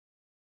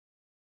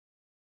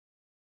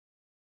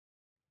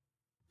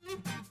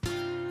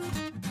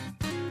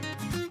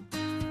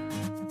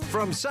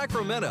From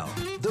Sacramento,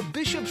 the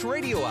Bishop's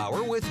Radio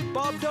Hour with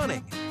Bob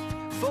Dunning,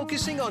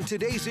 focusing on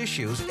today's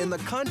issues in the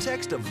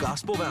context of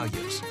gospel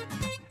values.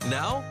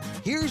 Now,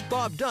 here's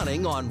Bob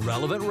Dunning on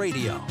Relevant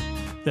Radio.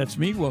 That's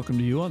me. Welcome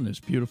to you on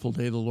this beautiful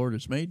day the Lord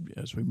has made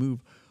as we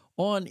move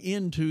on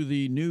into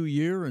the new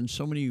year, and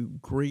so many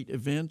great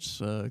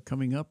events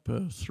coming up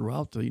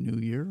throughout the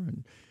new year.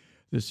 And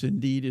this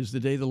indeed is the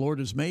day the Lord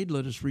has made.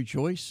 Let us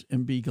rejoice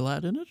and be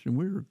glad in it. And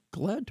we're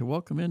glad to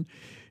welcome in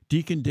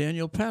Deacon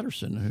Daniel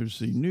Patterson, who's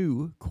the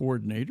new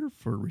coordinator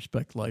for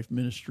Respect Life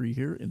Ministry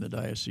here in the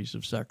Diocese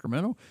of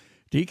Sacramento.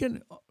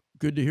 Deacon,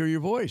 good to hear your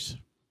voice.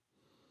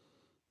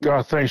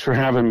 Oh, thanks for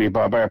having me,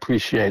 Bob. I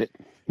appreciate it.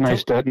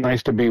 Nice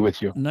to be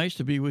with you. Nice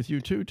to be with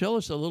you, too. Tell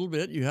us a little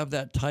bit. You have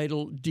that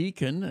title,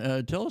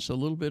 Deacon. Tell us a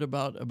little bit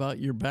about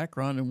your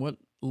background and what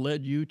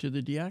led you to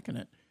the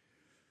diaconate.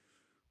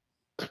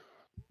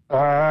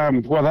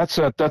 Well, that's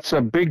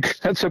a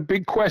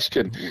big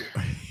question.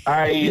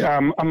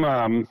 I'm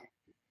a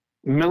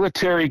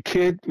military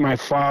kid. My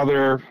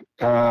father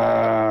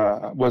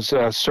was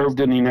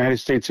served in the United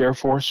States Air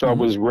Force, so I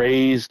was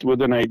raised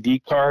with an ID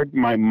card.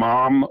 My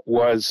mom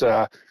was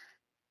a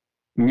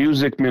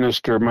music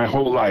minister my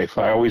whole life.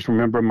 I always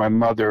remember my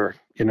mother,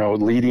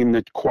 leading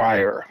the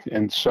choir.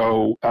 And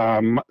so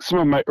some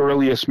of my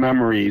earliest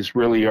memories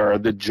really are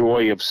the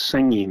joy of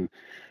singing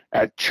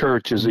at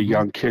church as a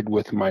young kid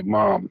with my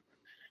mom.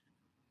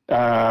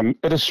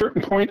 At a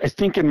certain point, I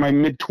think in my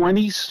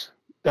mid-20s,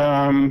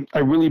 I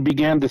really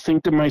began to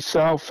think to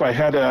myself. I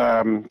had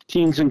a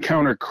Teens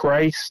Encounter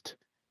Christ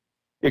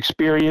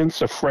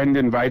experience. A friend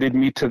invited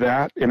me to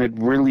that, and it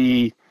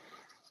really,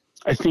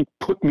 I think,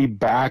 put me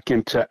back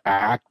into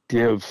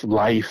active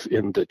life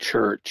in the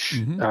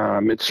church.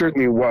 It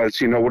certainly was,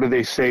 what do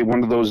they say,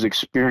 one of those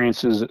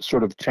experiences that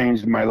sort of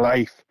changed my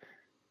life.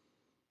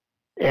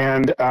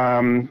 And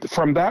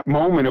from that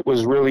moment, it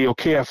was really,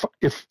 okay,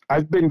 if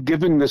I've been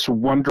given this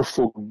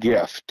wonderful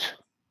gift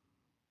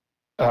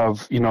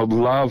of,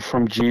 love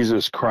from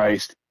Jesus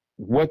Christ,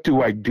 what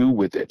do I do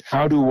with it?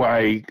 How do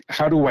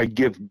I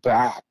give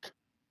back?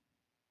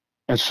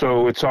 And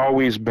so it's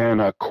always been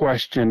a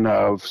question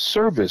of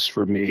service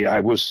for me. I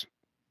was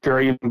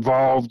very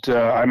involved.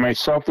 I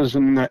myself was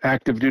in the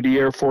active duty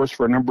Air Force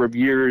for a number of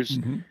years,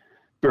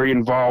 very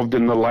involved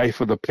in the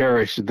life of the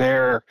parish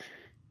there.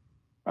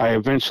 I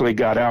eventually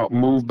got out,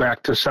 moved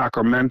back to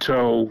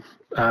Sacramento,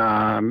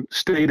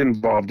 stayed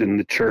involved in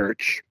the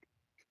church,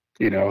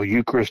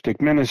 Eucharistic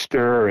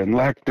minister and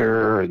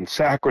lector and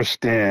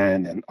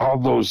sacristan and all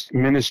those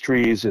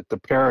ministries at the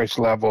parish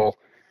level.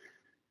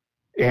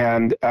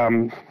 And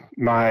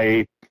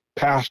my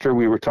pastor,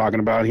 we were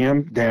talking about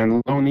him,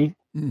 Dan Looney,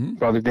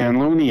 Father Dan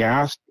Looney,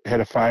 asked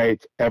if I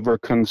ever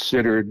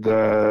considered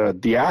the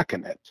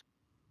diaconate.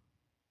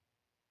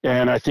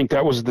 And I think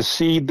that was the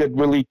seed that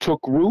really took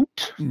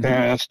root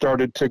and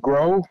started to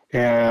grow.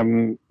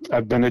 And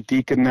I've been a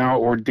deacon now,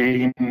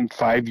 ordained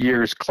 5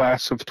 years,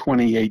 class of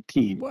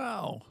 2018.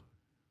 Wow.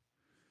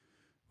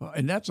 Well,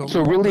 and that's a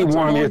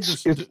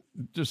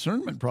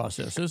discernment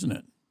process, isn't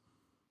it?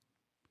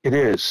 It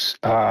is.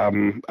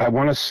 I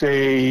want to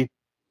say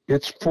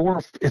it's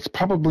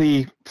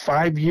probably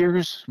 5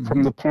 years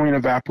from the point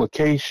of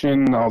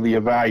application, all the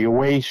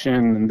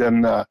evaluation, and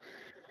then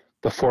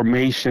the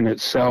formation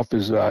itself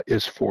is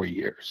 4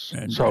 years.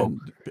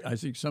 And I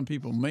think some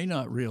people may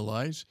not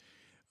realize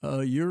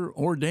you're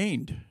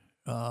ordained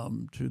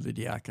to the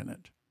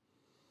diaconate.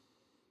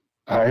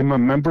 I'm a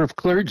member of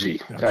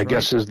clergy, I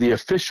guess is the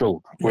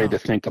official way to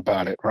think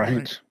about it,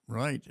 right?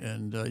 Right.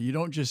 And you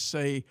don't just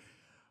say,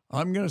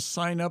 I'm going to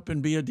sign up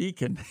and be a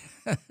deacon.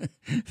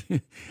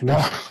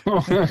 No.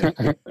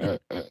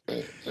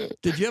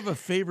 Did you have a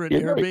favorite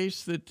air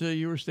base that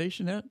you were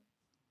stationed at?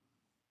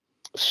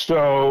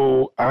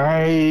 So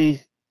my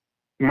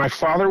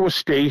father was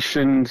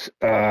stationed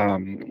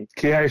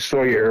K.I.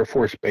 Sawyer Air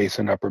Force Base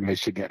in Upper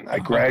Michigan. I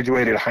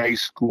graduated high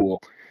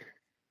school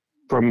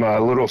from a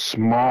little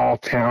small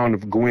town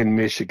of Gwinn,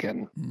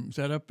 Michigan. Is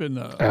that up in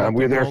the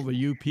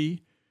UP?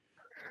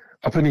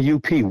 Up in the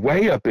UP,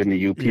 way up in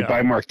the UP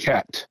by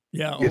Marquette.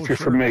 Yeah, if you're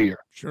familiar.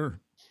 Sure.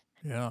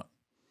 Yeah.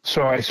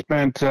 So I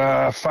spent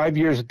 5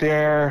 years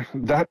there.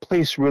 That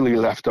place really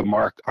left a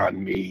mark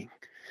on me.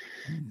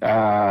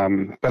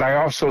 But I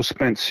also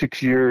spent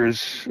 6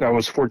 years. I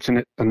was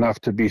fortunate enough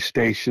to be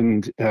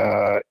stationed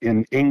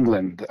in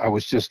England. I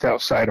was just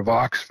outside of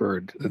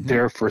Oxford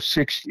there for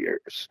 6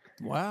 years.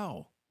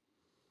 Wow.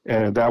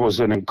 And that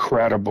was an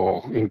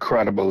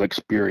incredible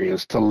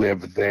experience to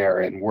live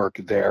there and work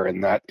there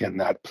in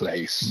that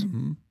place.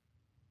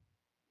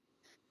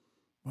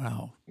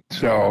 Wow.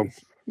 So,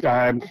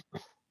 and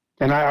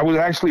I was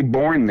actually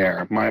born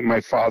there. My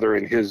father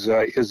and his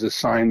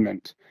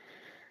assignment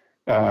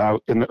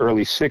in the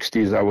early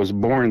 60s, I was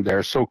born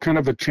there. So kind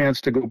of a chance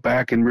to go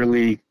back and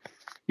really,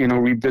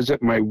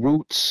 revisit my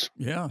roots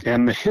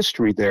and the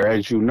history there,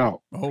 as you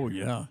know. Oh,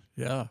 yeah.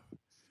 Yeah.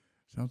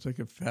 Sounds like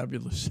a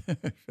fabulous.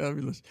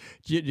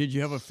 Did you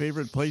have a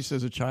favorite place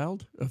as a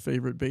child? A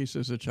favorite base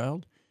as a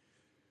child?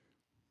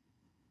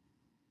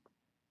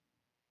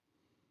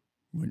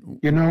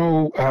 You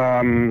know,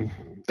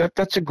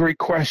 that's a great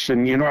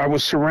question. You know, I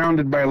was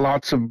surrounded by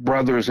lots of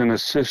brothers and a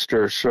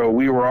sister, so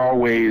we were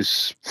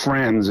always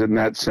friends in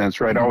that sense,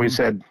 right? I always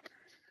had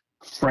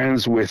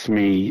friends with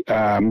me.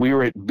 We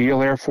were at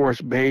Beale Air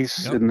Force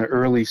Base in the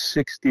early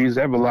 '60s.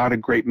 I have a lot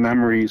of great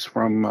memories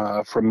from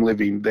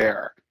living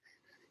there.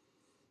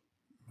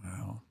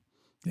 Wow.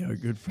 Yeah,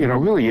 good for you know,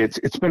 you. really, it's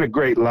been a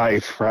great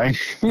life, right?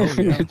 Oh,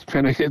 yeah. it's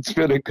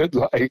been a good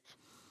life.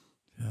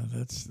 Yeah,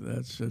 that's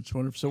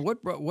wonderful. So,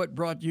 what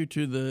brought you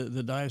to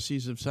the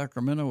Diocese of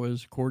Sacramento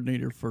as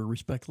coordinator for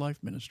Respect Life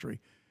Ministry?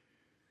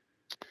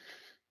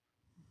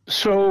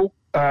 So,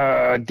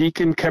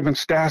 Deacon Kevin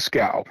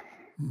Staskow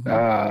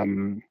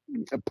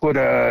put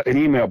an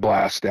email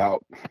blast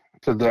out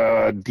to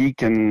the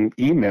deacon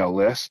email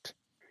list,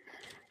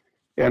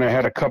 and I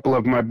had a couple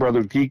of my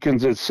brother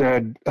deacons that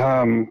said,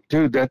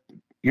 "Dude, that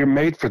you're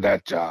made for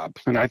that job."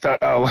 And I thought,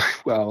 oh,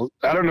 well,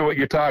 I don't know what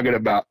you're talking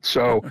about.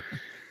 So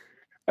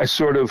I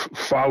sort of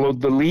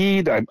followed the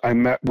lead. I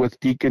met with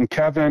Deacon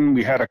Kevin.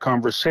 We had a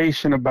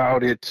conversation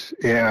about it,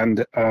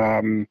 and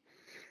I'm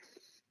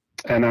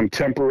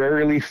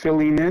temporarily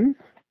filling in.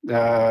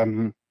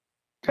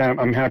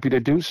 I'm happy to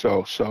do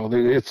so. So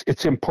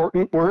it's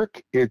important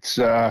work. It's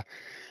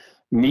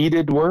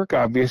needed work,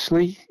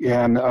 obviously,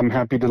 and I'm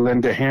happy to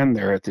lend a hand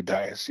there at the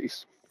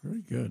diocese.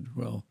 Very good.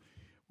 Well,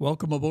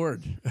 welcome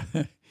aboard.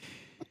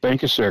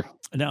 Thank you, sir.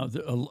 Now,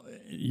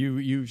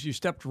 you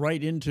stepped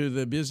right into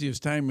the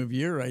busiest time of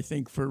year, I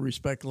think, for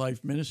Respect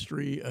Life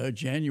Ministry.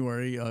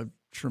 January, a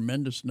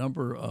tremendous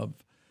number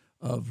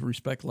of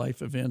Respect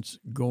Life events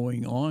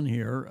going on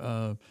here.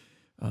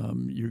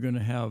 You're going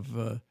to have,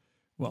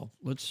 well,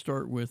 let's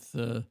start with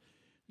the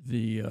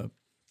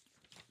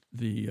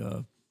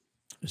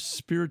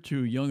Spirit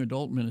to Young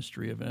Adult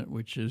Ministry event,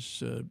 which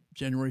is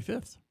January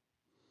 5th.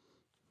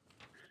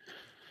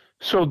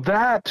 So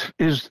that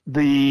is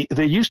they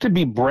used to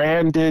be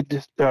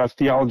branded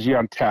Theology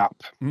on Tap.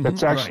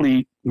 That's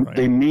actually, right.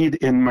 They meet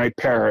in my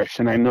parish,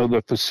 and I know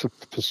the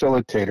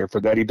facilitator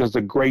for that. He does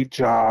a great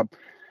job.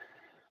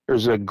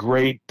 There's a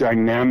great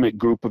dynamic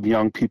group of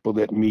young people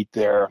that meet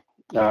there.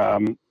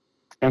 And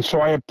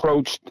so I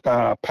approached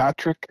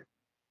Patrick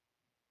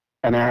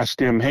and asked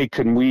him, hey,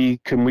 can we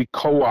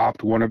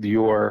co-opt one of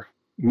your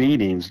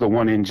meetings, the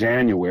one in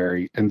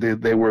January? And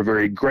they were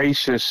very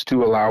gracious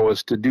to allow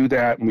us to do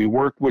that, and we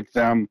worked with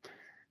them.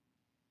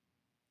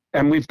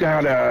 And we've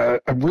got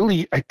a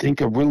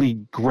really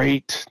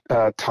great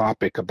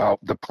topic about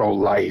the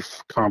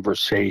pro-life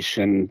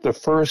conversation. The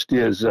first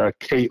is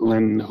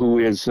Caitlin, who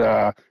is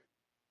a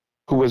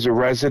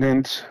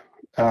resident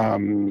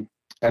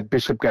at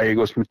Bishop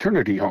Gallegos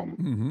Maternity Home.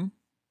 Mm-hmm.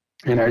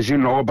 And as you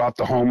know about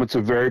the home, it's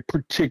a very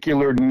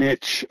particular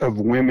niche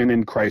of women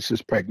in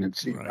crisis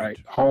pregnancy, right?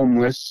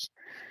 Homeless.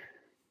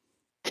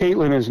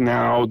 Caitlin is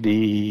now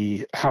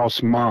the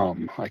house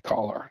mom, I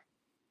call her.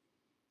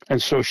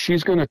 And so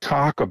she's going to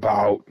talk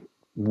about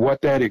what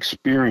that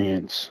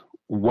experience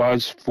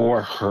was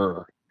for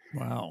her.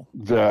 Wow.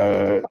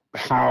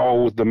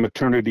 How the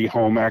maternity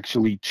home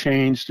actually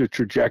changed the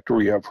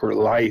trajectory of her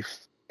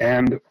life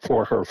and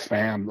for her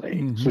family.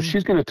 Mm-hmm. So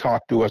she's going to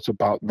talk to us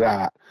about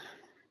that.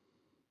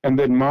 And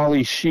then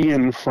Molly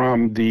Sheehan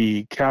from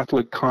the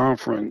Catholic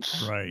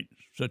Conference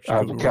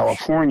of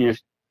California.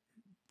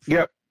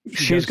 Yep.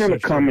 She's going to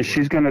come and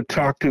she's going to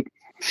talk to,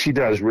 she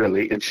does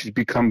really, and she's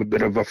become a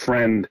bit of a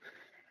friend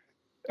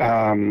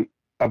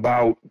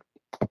about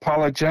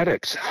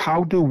apologetics.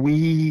 How do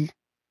we,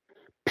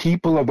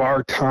 people of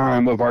our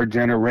time, of our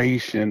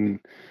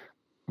generation,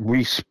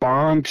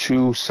 respond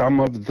to some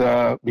of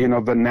the,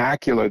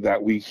 vernacular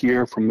that we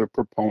hear from the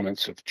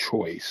proponents of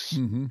choice?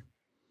 Mm-hmm.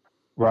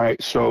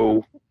 Right.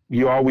 So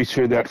you always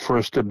hear that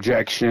first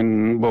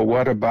objection. Well,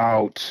 what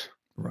about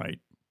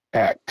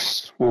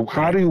X? Well,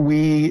 how do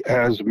we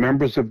as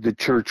members of the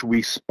church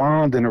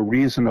respond in a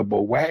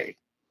reasonable way?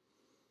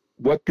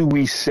 What do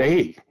we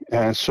say?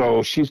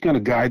 So she's going to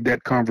guide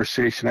that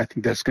conversation. I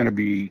think that's going to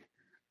be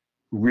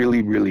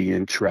really, really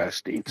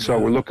interesting. So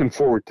we're looking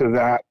forward to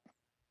that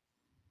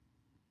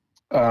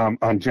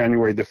on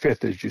January the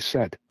 5th, as you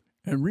said.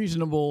 And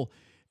reasonable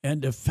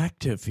and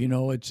effective.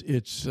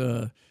 It's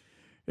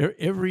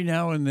every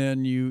now and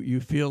then you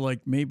feel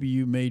like maybe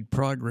you made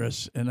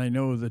progress, and I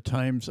know the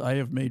times I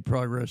have made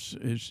progress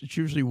it's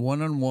usually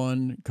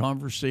one-on-one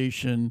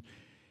conversation,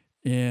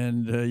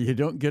 and you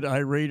don't get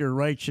irate or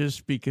righteous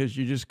because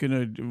you're just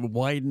going to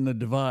widen the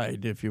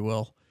divide, if you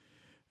will.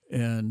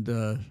 And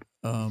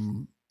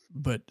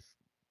but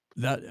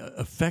that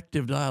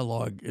effective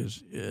dialogue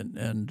is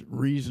and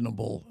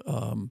reasonable.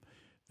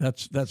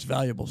 That's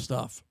valuable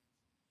stuff.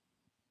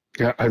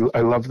 Yeah, I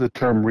love the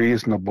term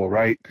reasonable,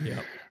 right?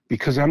 Yeah.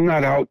 Because I'm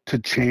not out to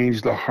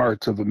change the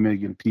hearts of 1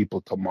 million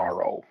people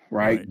tomorrow,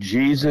 right?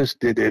 Jesus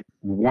did it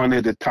one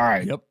at a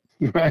time,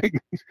 right?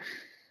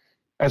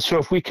 And so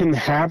if we can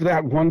have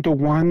that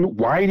one-to-one,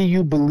 why do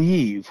you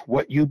believe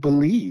what you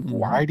believe? Mm-hmm.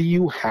 Why do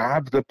you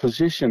have the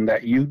position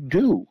that you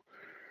do?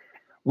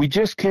 We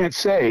just can't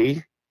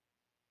say,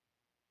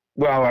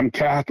 well, I'm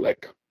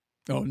Catholic.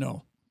 Oh,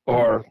 no.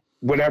 Or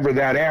whatever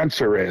that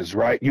answer is,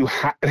 right?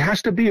 It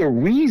has to be a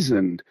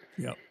reason.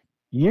 Yep.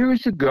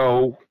 Years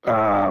ago,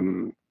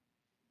 I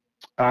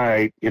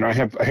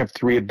have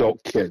 3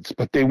 adult kids,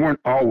 but they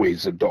weren't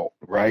always adult,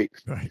 right?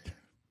 Right.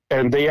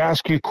 And they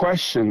ask you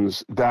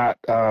questions that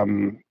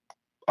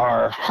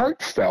are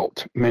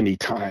heartfelt many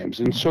times,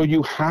 and so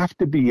you have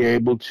to be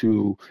able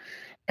to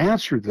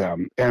answer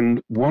them.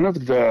 And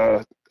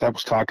I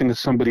was talking to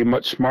somebody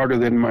much smarter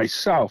than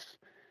myself,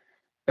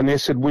 and they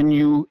said, when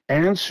you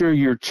answer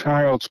your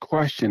child's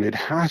question, it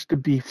has to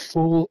be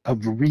full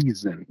of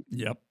reason.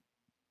 Yep.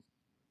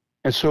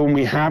 And so when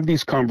we have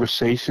these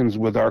conversations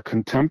with our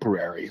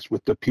contemporaries,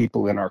 with the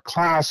people in our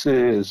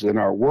classes, in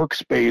our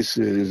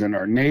workspaces, in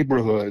our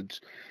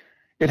neighborhoods,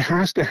 it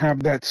has to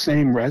have that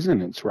same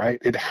resonance, right?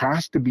 It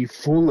has to be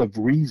full of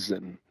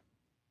reason.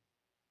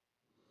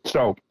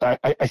 So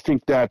I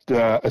think that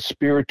a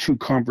Spiritu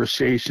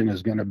conversation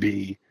is going to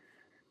be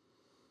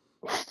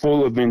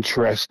full of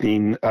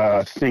interesting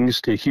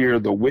things to hear,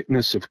 the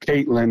witness of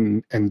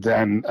Caitlin, and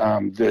then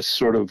this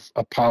sort of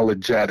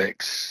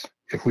apologetics,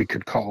 if we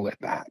could call it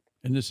that.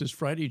 And this is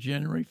Friday,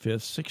 January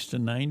 5th, 6 to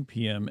 9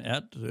 p.m.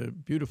 at the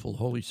beautiful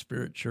Holy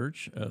Spirit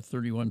Church,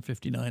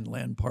 3159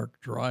 Land Park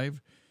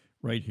Drive,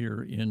 right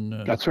here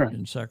in That's right.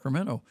 in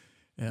Sacramento.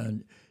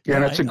 And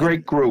that's a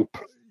great group.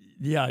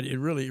 Yeah, it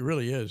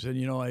really is.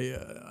 And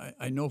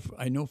I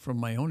know from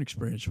my own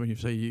experience, when you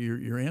say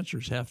your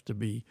answers have to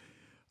be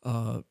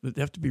they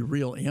have to be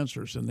real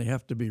answers, and they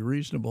have to be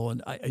reasonable.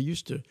 And I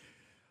used to,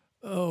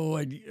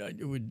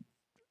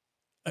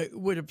 it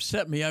would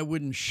upset me. I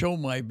wouldn't show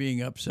my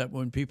being upset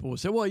when people would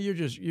say, "Well, you're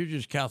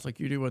just Catholic.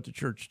 You do what the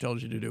church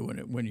tells you to do."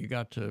 When you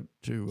got to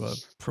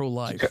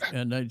pro-life,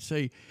 and I'd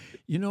say,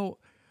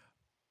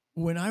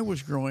 when I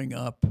was growing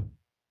up,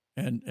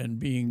 and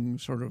being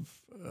sort of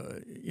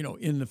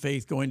in the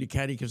faith, going to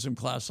catechism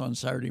class on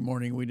Saturday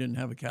morning. We didn't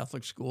have a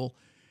Catholic school,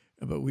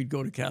 but we'd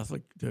go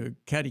to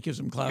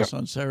catechism class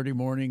on Saturday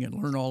morning and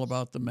learn all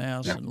about the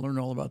Mass and learn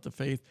all about the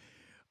faith.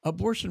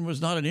 Abortion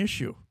was not an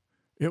issue.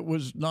 It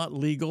was not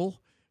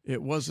legal.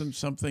 It wasn't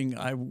something.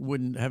 I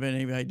wouldn't have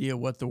any idea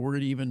what the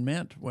word even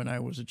meant when I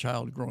was a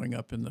child growing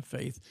up in the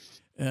faith.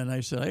 And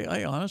I said,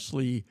 I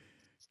honestly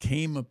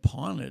came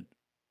upon it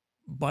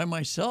by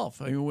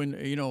myself. I mean,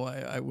 when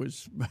I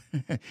was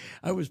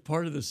I was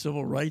part of the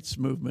civil rights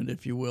movement,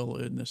 if you will,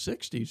 in the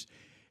 60s,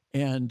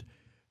 and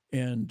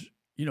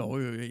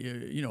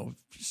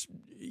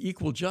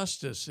equal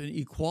justice and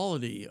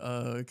equality,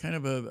 kind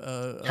of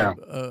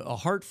a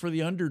heart for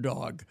the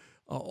underdog,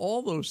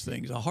 all those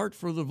things, a heart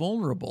for the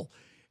vulnerable,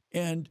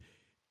 and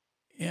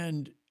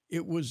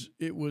it was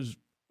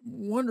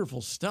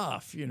wonderful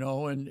stuff,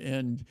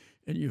 and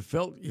you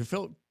felt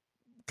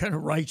kind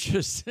of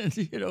righteous,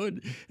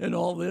 and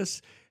all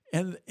this,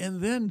 and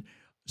then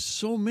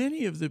so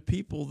many of the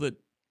people that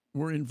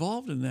were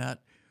involved in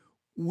that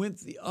went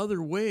the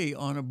other way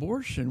on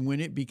abortion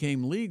when it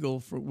became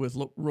legal with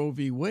Roe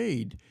v.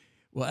 Wade.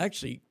 Well,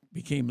 actually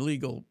became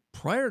legal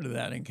prior to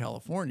that in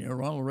California.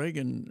 Ronald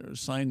Reagan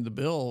signed the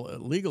bill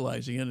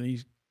legalizing it, and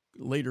he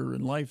later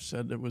in life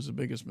said it was the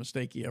biggest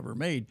mistake he ever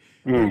made.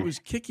 But it was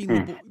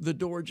kicking the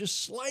door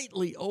just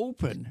slightly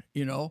open,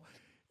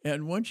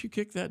 And once you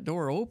kick that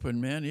door open,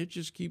 man, it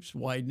just keeps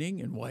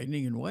widening and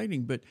widening and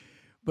widening. But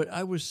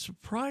I was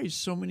surprised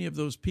so many of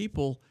those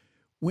people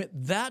went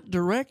that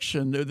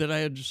direction that I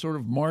had sort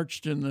of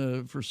marched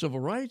for civil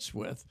rights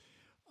with,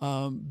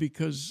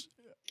 because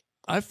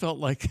I felt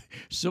like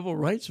civil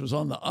rights was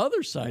on the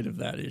other side of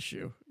that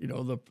issue,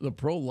 the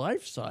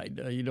pro-life side,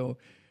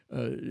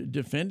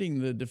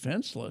 defending the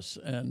defenseless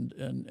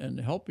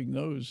and helping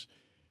those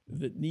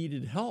that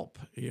needed help,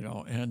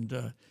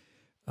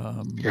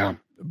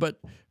 But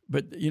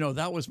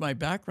that was my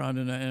background,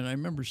 and I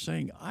remember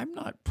saying, I'm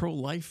not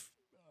pro-life.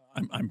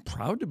 I'm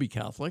proud to be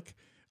Catholic.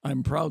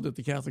 I'm proud that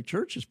the Catholic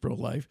Church is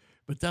pro-life,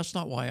 but that's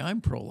not why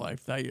I'm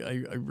pro-life.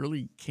 I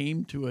really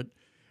came to it.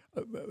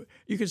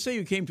 You can say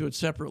you came to it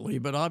separately,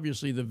 but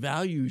obviously the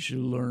values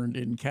you learned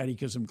in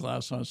catechism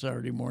class on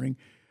Saturday morning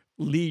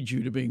lead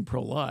you to being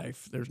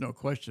pro-life. There's no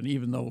question,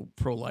 even though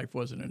pro-life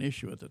wasn't an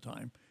issue at the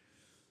time.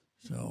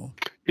 So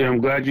yeah,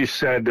 I'm glad you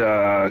said,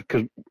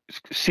 because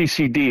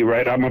CCD,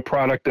 right? I'm a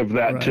product of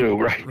that too,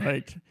 right?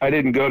 Right. I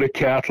didn't go to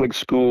Catholic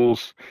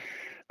schools.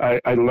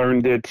 I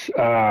learned it,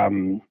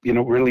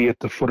 really at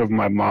the foot of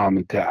my mom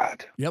and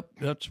dad. Yep,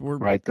 that's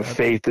where the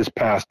faith is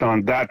passed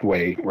on that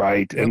way,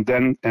 right? Yep.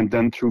 And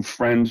then through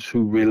friends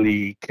who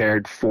really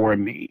cared for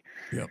me.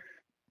 Yep.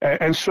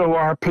 And so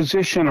our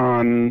position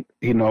on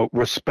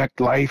respect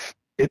life,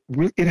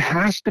 it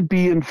has to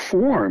be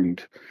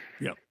informed.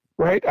 Yep.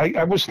 Right.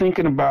 I was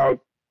thinking about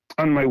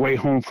on my way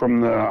home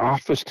from the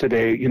office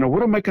today.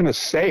 What am I going to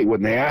say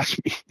when they ask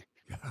me?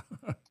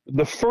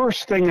 The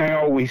first thing I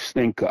always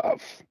think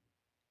of.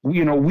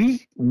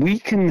 We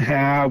can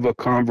have a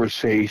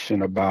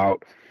conversation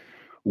about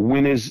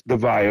when is the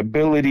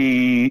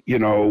viability,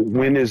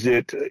 when does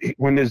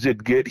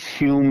it get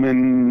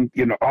human,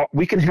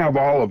 we can have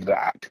all of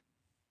that.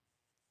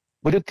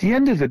 But at the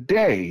end of the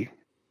day,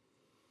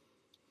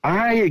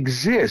 I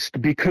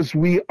exist because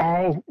we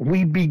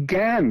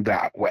began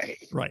that way.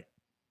 Right.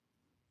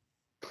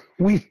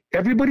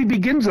 Everybody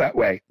begins that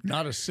way.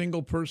 Not a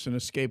single person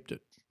escaped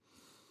it.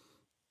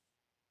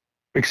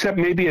 Except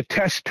maybe a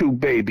test tube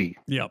baby.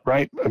 Yep.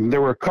 Right?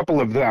 There were a couple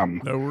of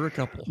them. There were a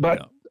couple.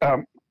 But,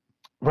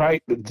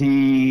 right,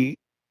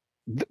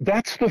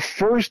 that's the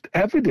first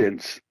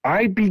evidence.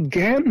 I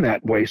began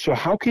that way. So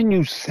how can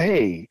you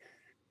say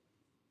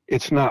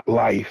it's not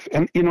life?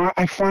 And,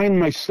 I find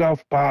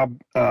myself, Bob,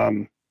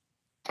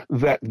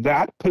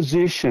 that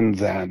position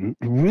then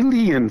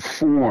really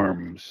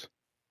informs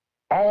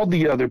all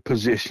the other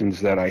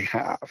positions that I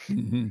have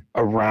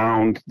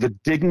around the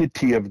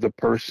dignity of the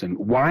person.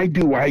 Why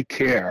do I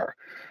care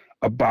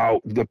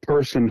about the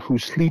person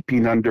who's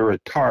sleeping under a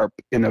tarp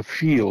in a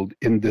field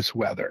in this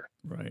weather?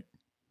 Right.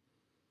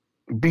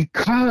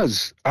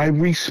 Because I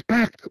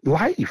respect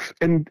life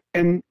and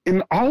in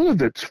all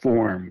of its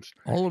forms.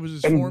 All of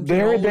its and forms.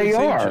 There and all they its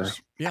are.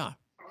 Ages. Yeah.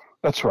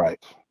 That's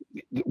right.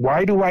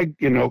 Why do I,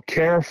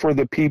 care for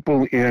the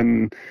people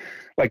in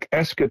like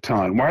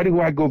Eschaton? Why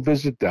do I go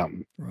visit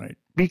them? Right.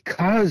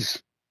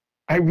 Because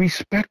I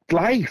respect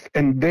life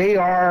and they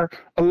are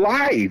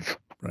alive.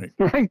 Right.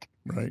 Right.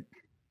 Right.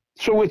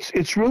 So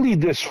it's really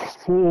this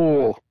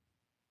whole,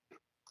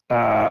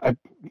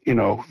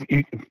 you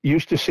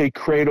used to say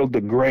cradle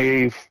to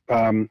grave,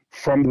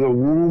 from the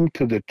womb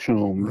to the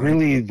tomb. Right.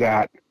 Really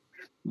that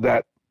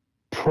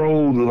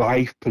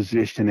pro-life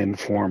position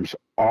informs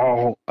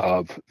all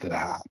of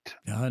that.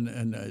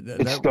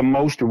 It's the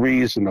most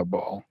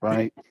reasonable,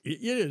 right? It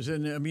is.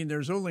 And I mean,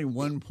 there's only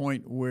one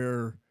point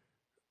where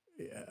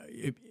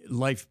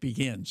life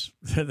begins.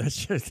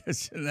 That's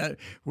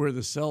where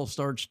the cell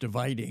starts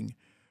dividing.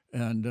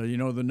 And,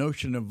 the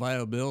notion of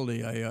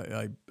viability,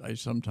 I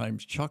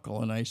sometimes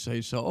chuckle and I say,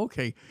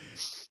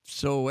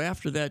 so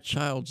after that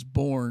child's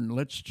born,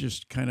 let's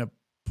just kind of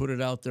put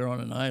it out there on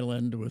an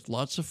island with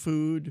lots of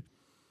food,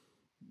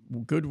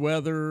 good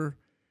weather,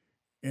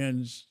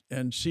 and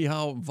see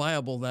how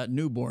viable that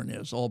newborn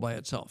is all by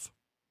itself.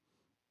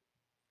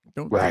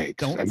 Don't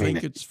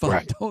think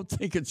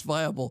it's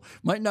viable.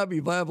 Might not be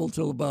viable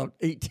till about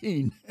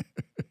 18.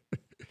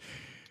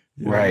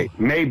 Right.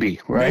 Maybe.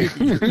 Right.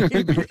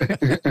 Maybe.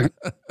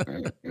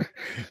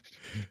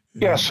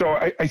 Yeah. So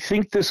I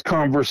think this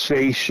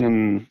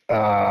conversation,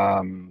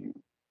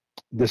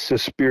 this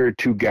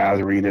Spiritu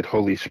gathering at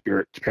Holy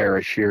Spirit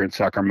Parish here in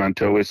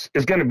Sacramento is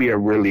going to be a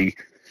really,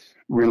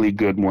 really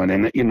good one.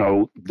 And,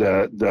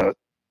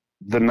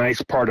 the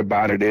nice part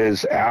about it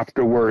is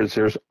afterwards,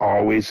 there's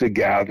always a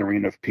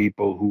gathering of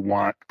people who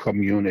want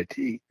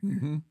community.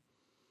 Mm-hmm.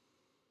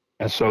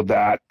 And so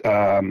that,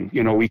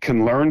 we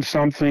can learn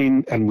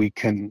something and we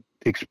can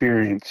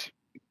experience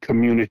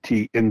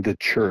community in the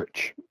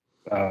church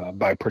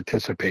by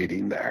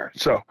participating there.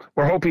 So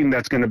we're hoping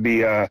that's going to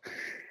be, to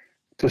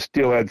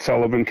steal Ed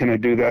Sullivan, can I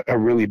do that? A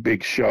really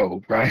big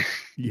show, right?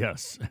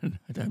 Yes.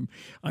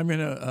 I'm going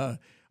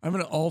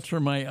to alter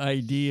my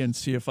ID and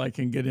see if I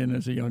can get in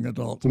as a young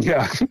adult.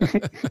 Yeah.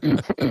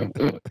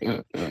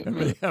 I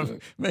may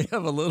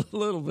have a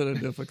little bit of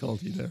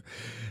difficulty there.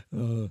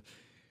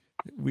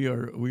 We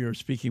are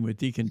speaking with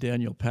Deacon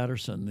Daniel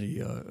Patterson,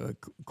 the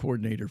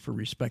coordinator for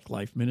Respect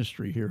Life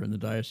Ministry here in the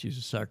Diocese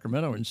of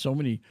Sacramento, and so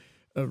many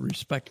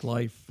Respect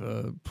Life,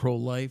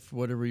 pro-life,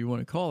 whatever you want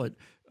to call it,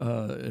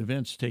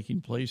 events taking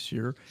place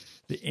here.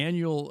 The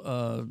annual,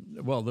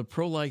 the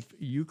pro-life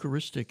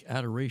Eucharistic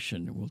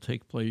Adoration will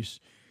take place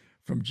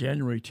from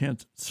January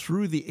 10th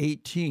through the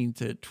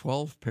 18th at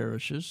 12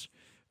 parishes.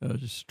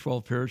 Just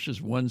 12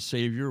 parishes, one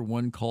Savior,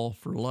 one call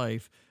for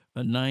life,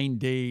 a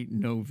 9-day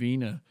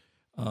novena.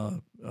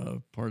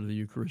 Part of the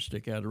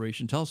Eucharistic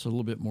Adoration. Tell us a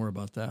little bit more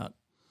about that.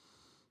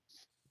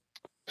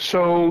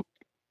 So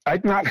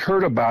I'd not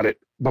heard about it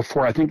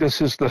before. I think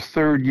this is the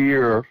third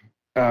year.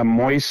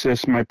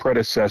 Moises, my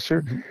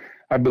predecessor,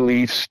 I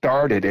believe,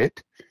 started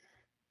it.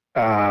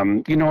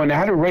 And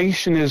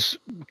adoration is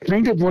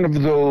kind of one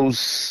of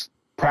those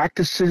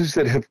practices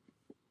that have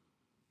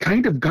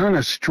kind of gone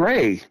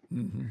astray.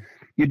 Mm-hmm.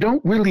 You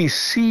don't really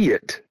see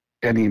it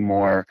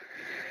anymore.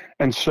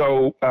 And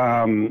so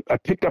I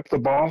picked up the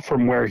ball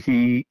from where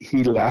he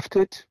left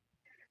it,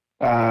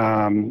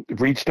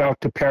 reached out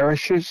to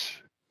parishes.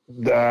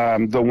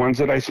 The ones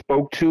that I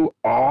spoke to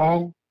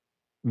all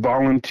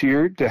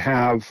volunteered to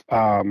have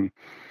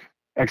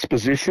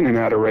exposition and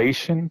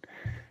adoration.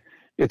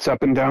 It's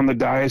up and down the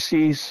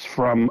diocese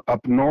from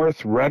up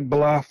north, Red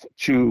Bluff,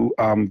 to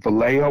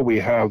Vallejo. We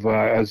have,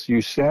 as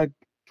you said,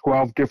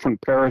 12 different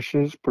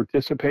parishes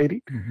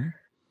participating. Mm-hmm.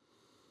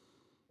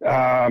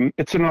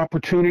 It's an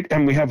opportunity,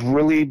 and we have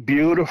really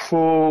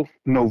beautiful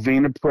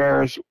novena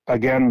prayers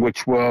again,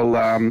 which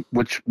will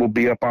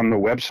be up on the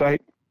website.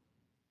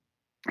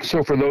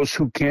 So for those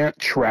who can't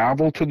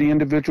travel to the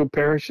individual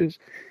parishes,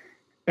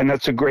 and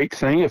that's a great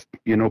thing if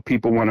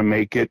people want to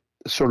make it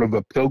sort of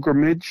a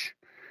pilgrimage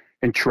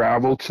and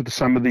travel to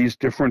some of these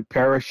different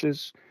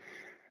parishes,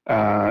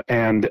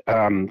 and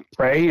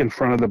pray in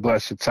front of the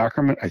Blessed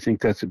Sacrament. I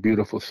think that's a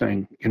beautiful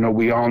thing. You know,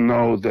 we all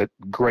know that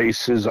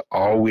graces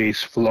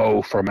always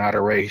flow from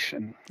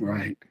adoration,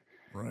 right?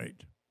 Right.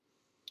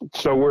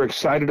 So we're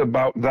excited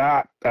about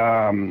that.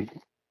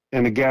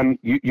 And again,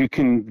 you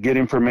can get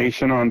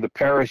information on the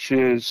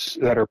parishes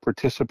that are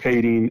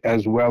participating,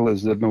 as well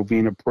as the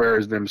novena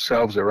prayers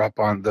themselves are up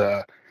on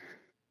the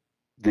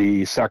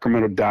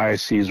Sacramento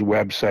Diocese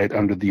website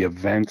under the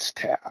events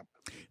tab.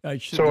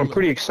 So I'm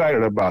pretty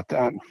excited about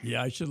that.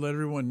 Yeah, I should let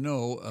everyone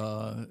know,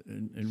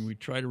 and we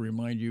try to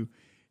remind you,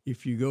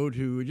 if you go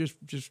to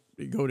just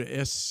go to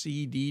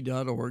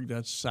scd.org,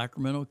 that's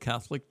Sacramento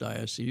Catholic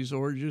Diocese,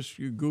 or just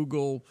you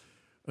Google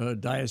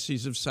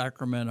Diocese of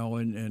Sacramento,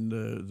 and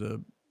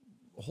the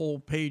whole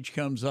page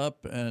comes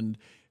up, and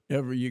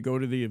you go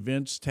to the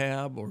events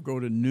tab or go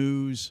to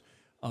news,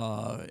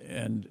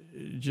 and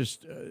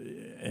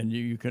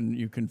you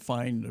can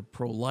find the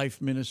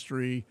pro-life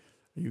ministry.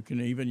 You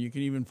can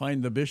even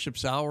find the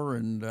Bishop's Hour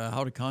and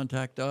how to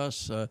contact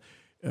us.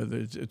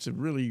 It's a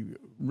really,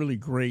 really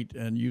great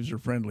and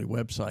user-friendly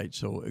website.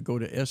 So go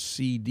to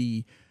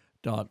scd.org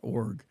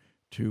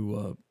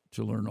to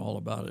learn all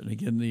about it. And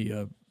again,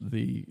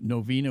 the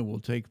novena will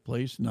take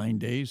place 9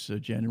 days,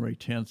 January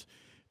 10th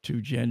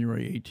to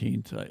January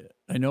 18th.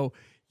 I know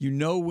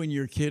when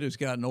your kid has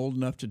gotten old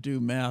enough to do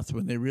math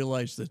when they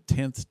realize the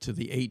 10th to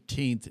the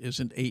 18th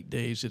isn't 8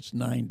 days, it's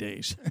 9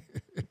 days.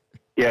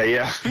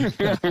 Yeah.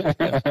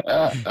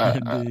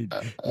 Indeed.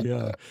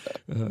 Yeah.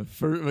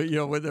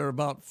 When they're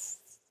about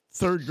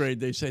third grade,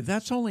 they say,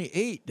 "That's only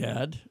 8,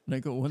 Dad." And I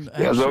go, "Well,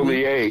 actually, it's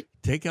only 8.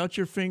 Take out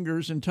your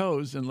fingers and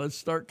toes and let's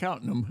start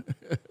counting them."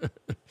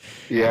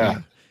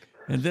 Yeah.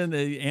 And then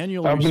the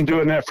annual. I've been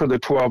doing that for the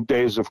 12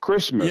 days of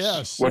Christmas.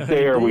 Yes. What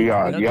day are we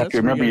on? Yeah, you have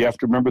to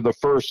remember the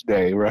first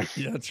day, right?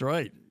 Yeah, that's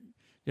right.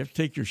 You have to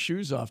take your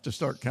shoes off to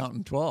start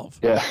counting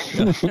 12. Yeah.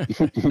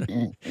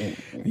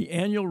 The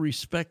annual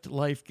Respect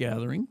Life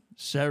Gathering,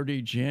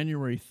 Saturday,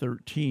 January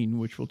 13,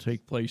 which will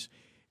take place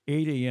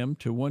 8 a.m.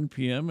 to 1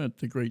 p.m. at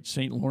the Great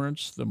St.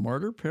 Lawrence the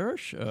Martyr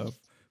Parish,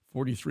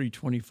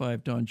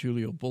 4325 Don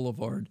Julio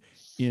Boulevard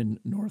in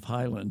North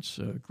Highlands.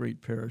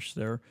 Great parish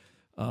there.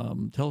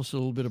 Tell us a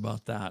little bit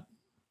about that.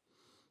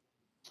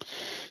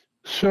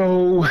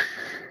 So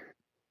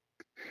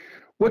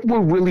what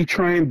we're really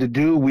trying to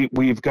do,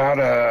 we've got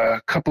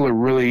a couple of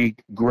really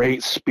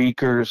great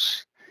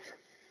speakers.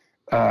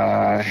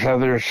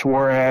 Heather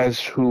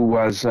Suarez, who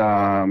was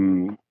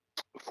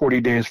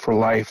 40 Days for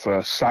Life,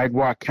 a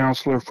sidewalk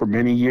counselor for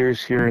many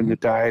years here in the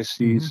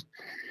diocese.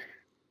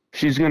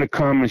 She's going to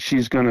come and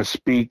she's going to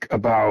speak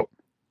about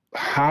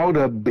how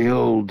to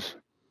build,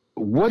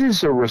 what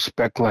does a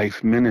Respect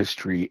Life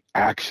ministry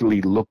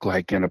actually look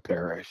like in a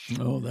parish?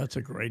 Oh, that's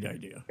a great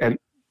idea. And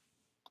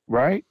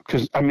right?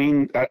 Because,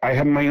 I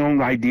have my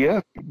own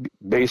idea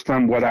based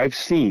on what I've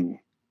seen.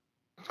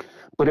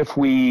 But if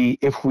we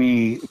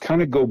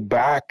kind of go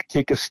back,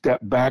 take a step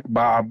back,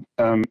 Bob,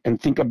 and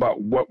think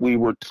about what we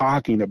were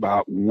talking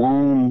about,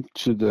 womb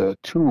to the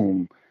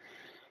tomb,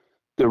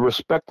 the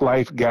Respect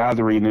Life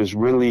Gathering is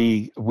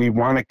really, we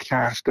want to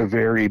cast a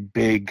very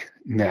big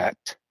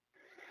net.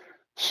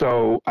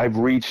 So I've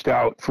reached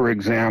out, for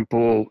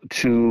example,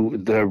 to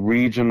the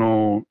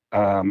regional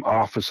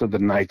office of the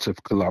Knights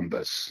of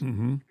Columbus.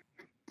 Mm-hmm.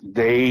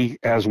 They,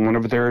 as one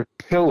of their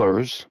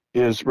pillars,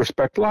 is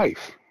Respect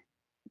Life,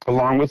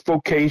 along with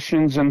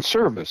vocations and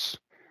service.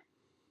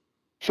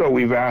 So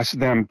we've asked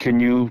them, can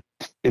you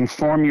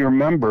inform your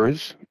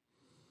members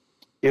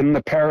in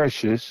the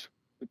parishes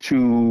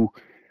to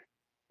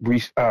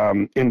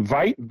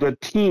invite the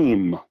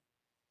team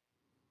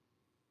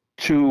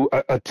to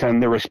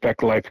attend the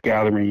Respect Life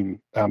Gathering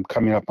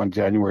coming up on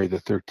January the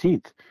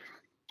 13th.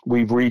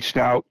 We've reached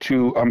out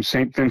to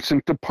St.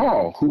 Vincent de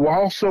Paul, who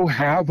also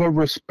have a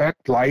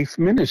Respect Life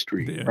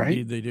ministry, right?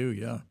 Indeed they do,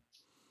 yeah.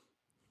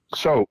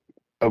 So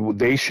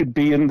they should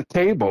be in the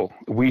table.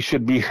 We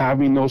should be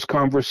having those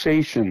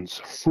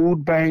conversations.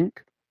 Food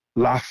Bank,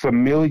 La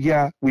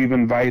Familia, we've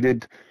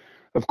invited,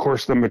 of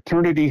course, the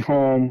Maternity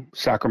Home,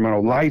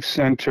 Sacramento Life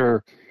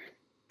Center,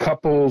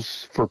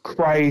 Couples for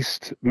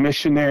Christ,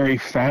 Missionary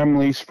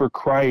Families for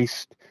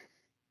Christ.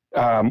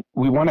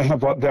 We want to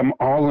have them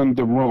all in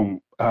the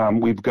room.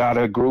 We've got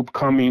a group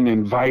coming,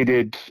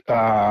 invited,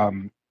 I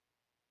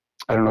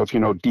don't know if you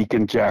know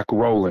Deacon Jack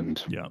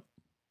Rowland. Yeah.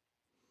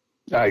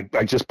 I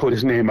just put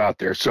his name out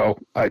there, so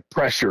I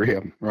pressure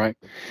him, right?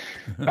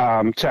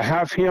 To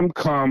have him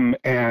come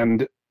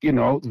and,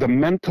 the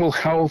mental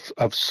health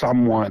of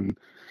someone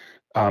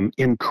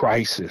in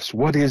crisis,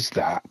 what is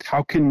that?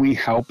 How can we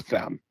help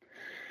them?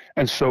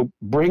 And so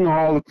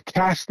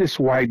cast this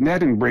wide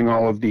net and bring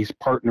all of these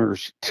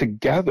partners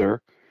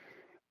together,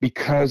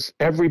 because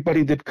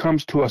everybody that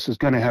comes to us is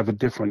going to have a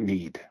different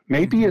need.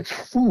 Maybe it's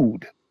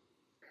food.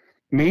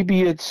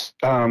 Maybe it's,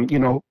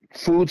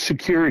 food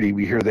security.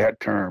 We hear that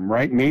term,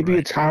 right? Maybe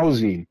it's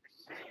housing.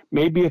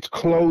 Maybe it's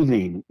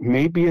clothing.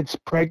 Maybe it's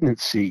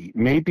pregnancy.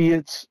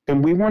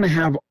 And we want to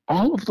have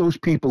all of those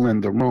people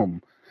in the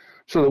room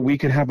so that we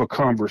can have a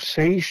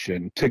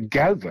conversation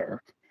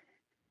together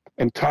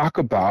and talk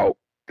about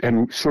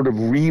and sort of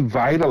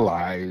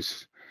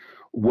revitalize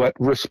what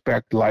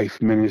Respect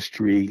Life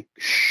ministry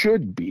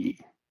should be.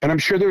 And I'm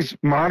sure there's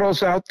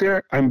models out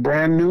there. I'm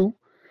brand new.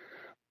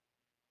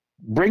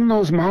 Bring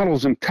those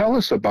models and tell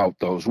us about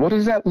those. What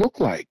does that look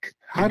like?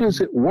 How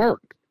does it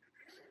work?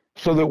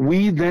 So that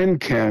we then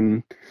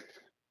can,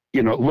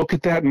 look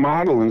at that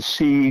model and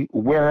see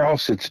where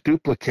else it's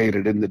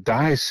duplicated in the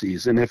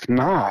diocese. And if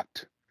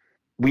not,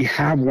 we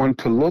have one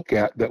to look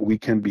at that we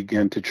can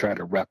begin to try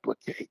to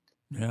replicate.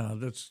 Yeah,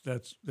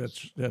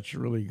 that's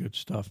really good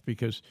stuff,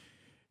 because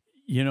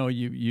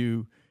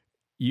you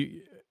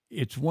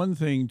it's one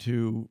thing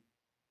to,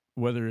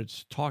 whether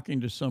it's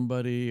talking to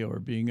somebody or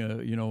being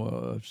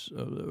a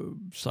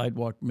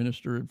sidewalk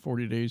minister at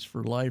 40 Days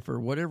for Life or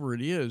whatever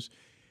it is,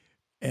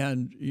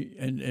 and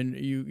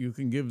you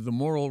can give the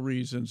moral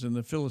reasons and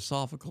the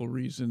philosophical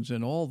reasons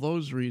and all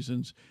those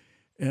reasons,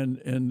 and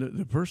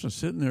the person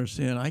sitting there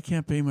saying, I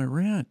can't pay my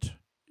rent,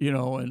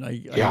 and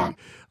I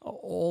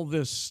all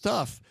this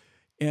stuff.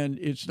 And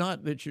it's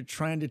not that you're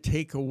trying to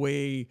take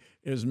away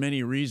as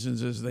many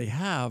reasons as they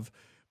have,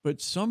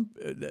 but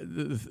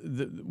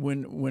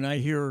when I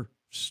hear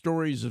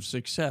stories of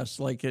success,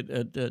 like at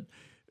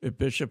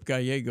Bishop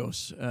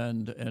Gallegos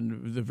and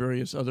the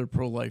various other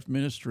pro-life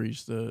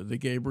ministries, the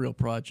Gabriel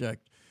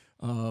Project,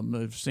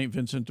 St.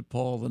 Vincent de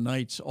Paul, the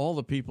Knights, all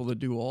the people that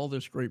do all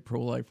this great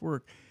pro-life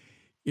work,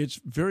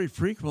 it's very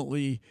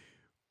frequently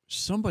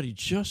somebody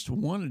just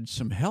wanted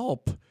some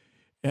help,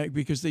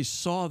 because they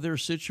saw their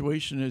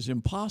situation as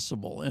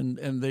impossible,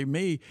 and they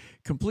may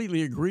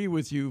completely agree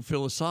with you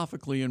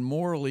philosophically and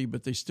morally,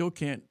 but they still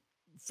can't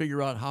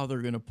figure out how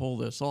they're going to pull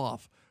this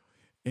off.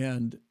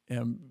 And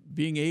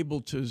being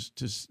able to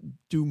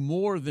do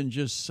more than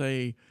just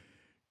say,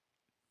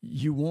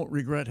 you won't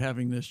regret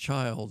having this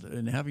child,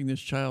 and having this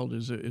child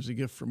is a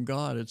gift from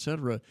God,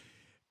 etc.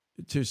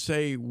 To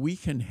say, we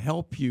can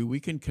help you,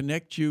 we can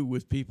connect you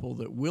with people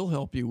that will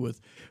help you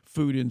with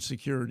food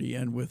insecurity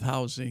and with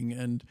housing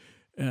and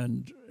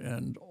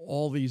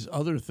all these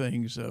other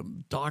things,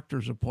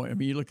 doctor's appointment. I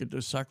mean, you look at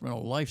the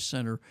Sacramento Life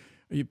Center,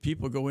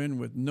 people go in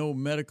with no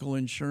medical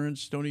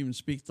insurance, don't even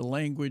speak the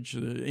language,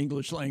 the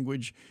English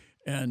language,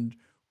 and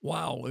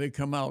wow, they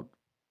come out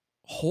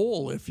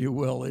whole, if you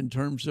will, in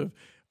terms of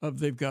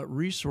they've got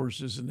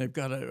resources and they've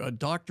got a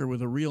doctor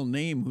with a real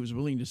name who's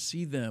willing to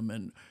see them,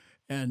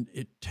 and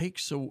it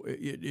takes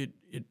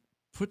it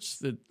puts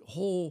the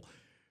whole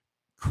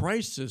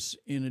crisis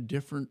in a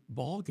different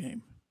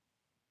ballgame.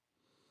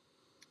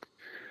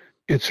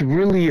 It's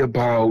really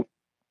about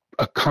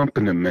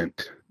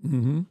accompaniment,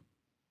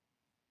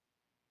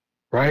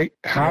 right?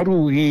 How do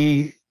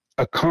we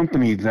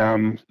accompany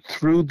them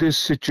through this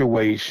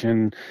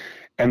situation,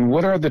 and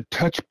what are the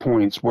touch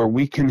points where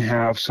we can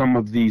have some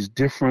of these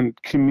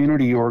different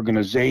community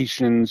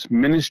organizations,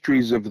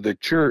 ministries of the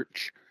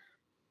church,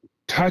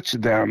 touch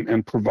them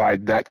and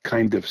provide that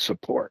kind of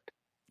support?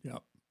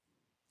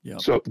 Yeah.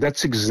 So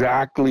that's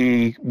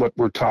exactly what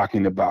we're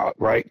talking about,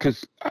 right?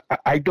 Because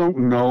I don't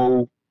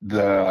know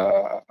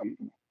the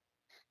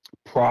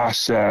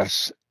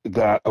process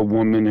that a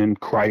woman in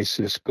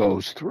crisis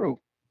goes through.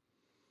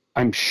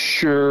 I'm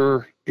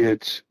sure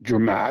it's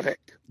dramatic.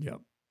 Yeah.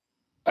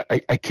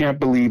 I can't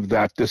believe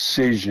that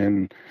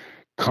decision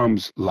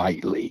comes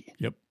lightly.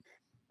 Yep.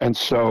 And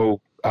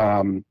so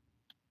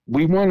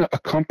we want to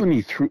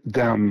accompany through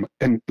them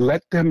and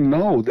let them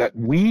know that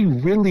we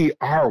really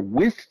are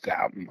with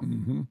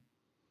them.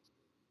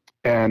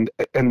 And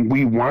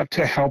we want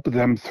to help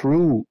them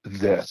through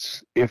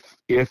this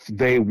if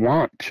they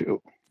want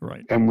to.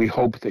 Right. And we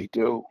hope they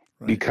do.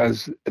 Right.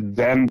 Because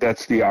then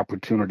that's the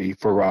opportunity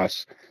for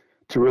us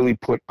to really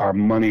put our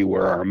money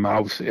where our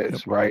mouth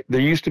is, right?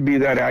 There used to be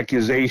that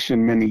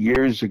accusation many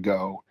years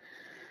ago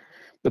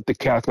that the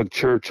Catholic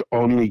Church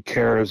only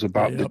cares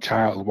about the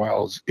child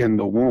while it's in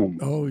the womb.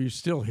 Oh, you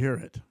still hear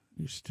it.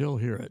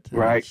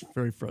 Right. It's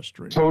very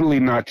frustrating. Totally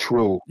not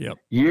true. Yep.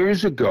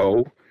 Years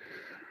ago,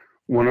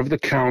 one of the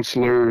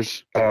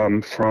counselors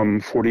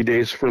from 40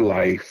 Days for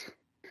Life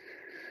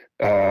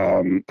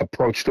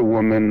approached a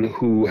woman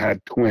who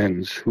had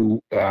twins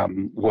who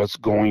was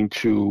going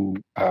to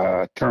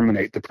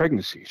terminate the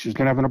pregnancy. She was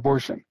going to have an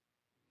abortion.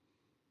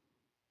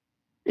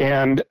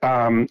 And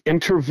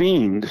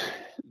intervened.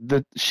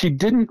 That she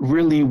didn't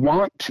really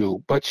want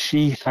to, but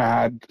she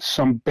had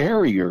some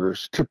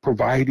barriers to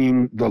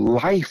providing the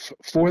life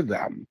for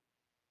them.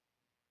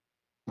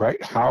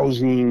 Right?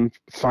 Housing,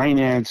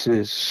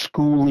 finances,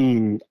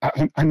 schooling,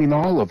 I mean,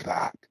 all of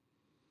that.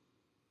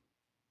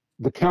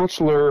 The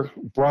counselor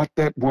brought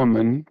that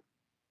woman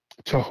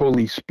to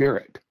Holy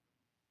Spirit.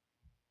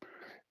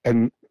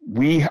 And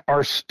we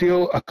are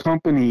still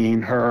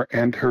accompanying her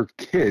and her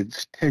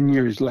kids 10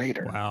 years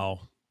later. Wow.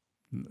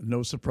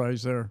 No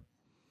surprise there.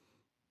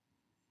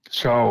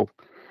 So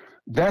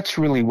that's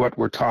really what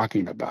we're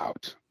talking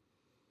about,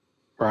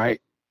 right?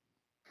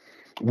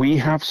 We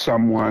have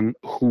someone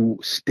who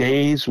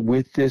stays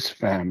with this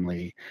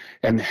family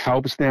and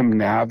helps them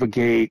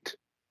navigate,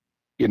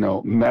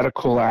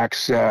 medical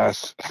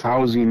access,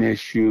 housing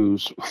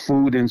issues,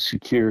 food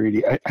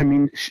insecurity. I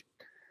mean,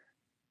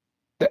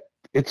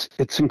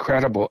 It's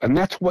incredible, and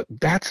that's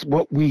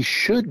what we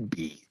should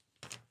be.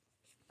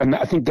 And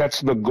I think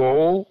that's the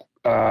goal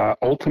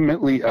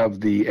ultimately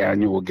of the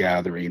annual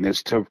gathering,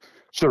 is to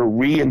sort of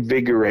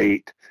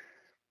reinvigorate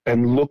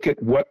and look at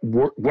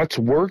what's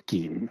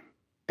working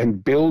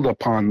and build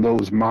upon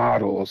those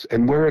models.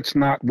 And where it's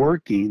not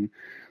working,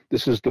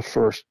 this is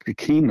the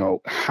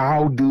keynote.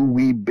 How do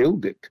we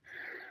build it?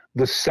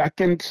 The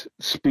second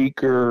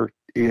speaker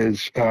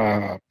is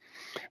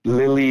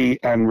Lily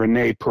and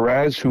Renee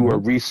Perez, who are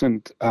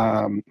recent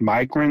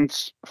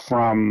migrants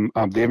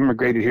they've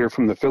immigrated here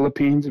from the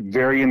Philippines,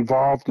 very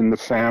involved in the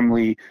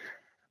family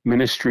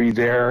ministry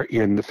there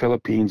in the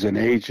Philippines and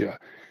Asia.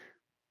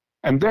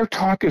 And their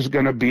talk is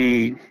going to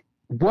be,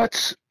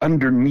 what's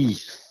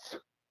underneath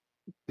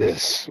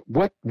this?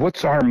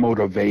 What's our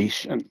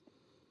motivation?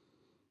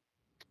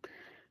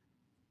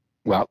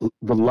 Well,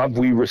 the love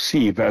we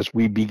receive as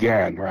we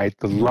began, right?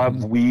 The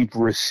love we've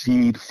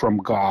received from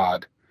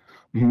God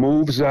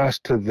moves us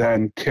to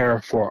then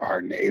care for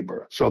our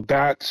neighbor. So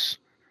that's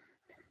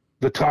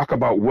the talk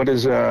about what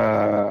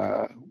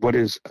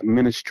does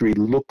ministry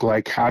look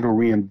like, how to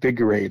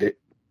reinvigorate it,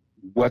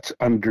 what's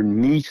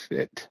underneath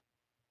it.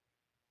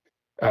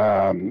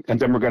 And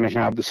then we're going to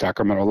have the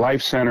Sacramento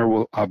Life Center.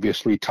 We'll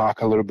obviously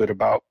talk a little bit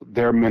about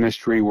their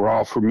ministry. We're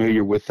all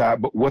familiar with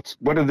that, but what's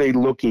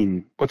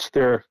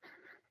their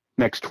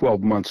next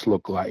 12 months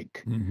look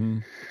like?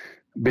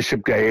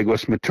 Bishop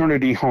Gallegos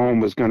Maternity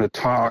Home is going to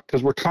talk,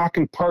 because we're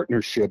talking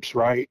partnerships,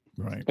 right?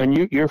 Right.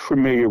 And you're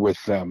familiar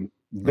with them.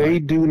 They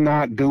do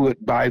not do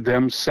it by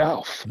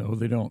themselves. No,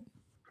 they don't.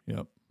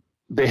 Yep.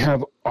 They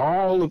have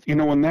all of,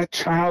 when that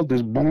child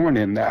is born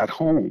in that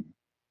home,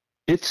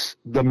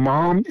 the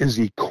mom is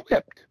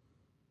equipped.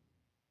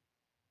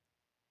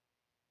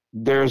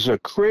 There's a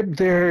crib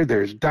there,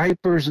 there's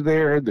diapers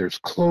there, there's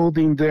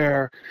clothing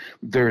there,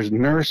 there's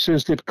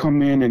nurses that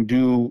come in and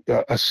do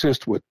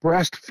assist with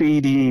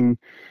breastfeeding,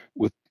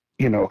 with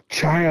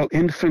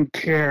infant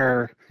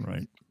care,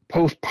 right,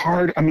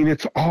 postpartum. I mean,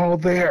 it's all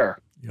there.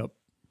 Yep.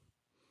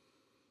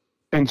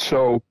 And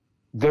so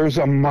there's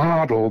a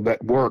model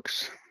that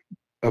works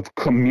of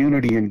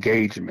community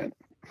engagement.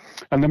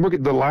 And then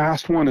the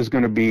last one is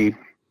going to be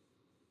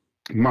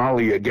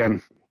Molly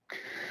again.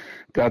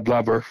 God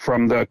love her,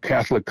 from the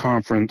Catholic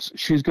Conference.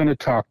 She's going to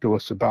talk to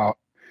us about,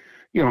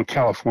 in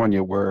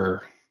California,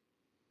 we're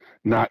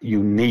not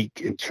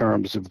unique in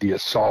terms of the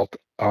assault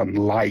on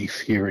life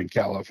here in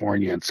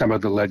California and some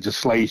of the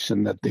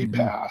legislation that they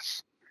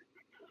pass.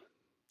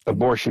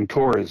 Abortion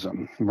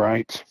tourism,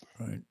 right?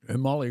 Right.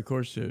 And Molly, of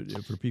course,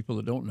 for people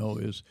that don't know,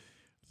 is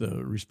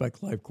the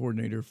Respect Life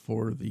coordinator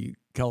for the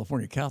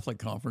California Catholic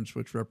Conference,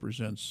 which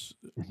represents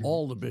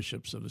all the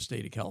bishops of the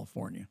state of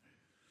California.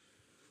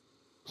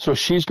 So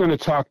she's going to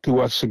talk to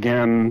us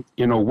again,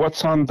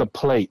 what's on the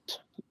plate,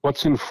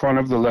 what's in front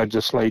of the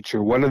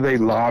legislature, what are they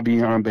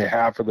lobbying on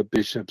behalf of the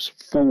bishops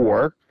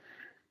for,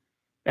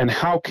 and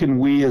how can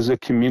we as a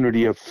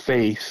community of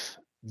faith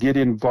get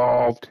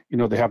involved?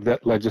 They have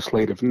that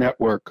legislative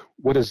network.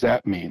 What does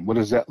that mean? What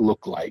does that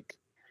look like?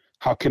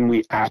 How can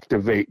we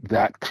activate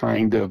that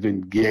kind of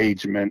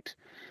engagement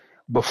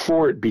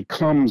before it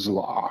becomes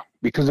law?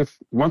 Because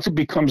once it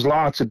becomes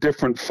law, it's a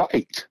different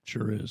fight.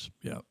 Sure is,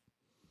 yeah.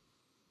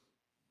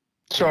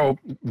 So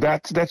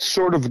that's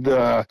sort of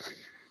the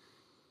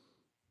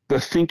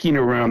thinking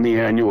around the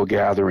annual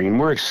gathering.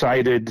 We're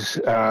excited.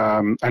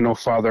 I know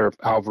Father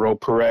Alvaro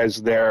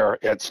Perez there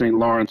at St.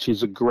 Lawrence.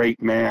 He's a great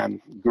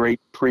man, great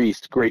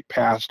priest, great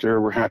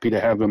pastor. We're happy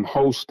to have him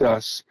host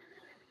us.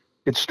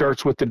 It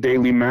starts with the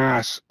daily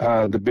mass.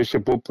 The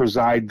bishop will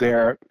preside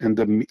there,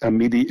 and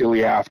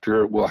immediately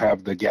after we'll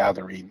have the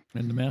gathering.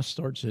 And the mass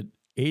starts at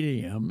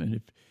 8 a.m. And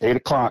 8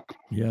 o'clock.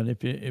 Yeah, and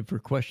if for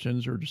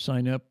questions or to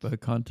sign up,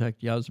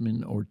 contact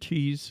Yasmin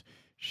Ortiz.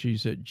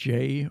 She's at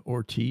J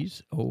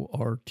Ortiz,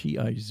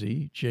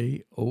 O-R-T-I-Z,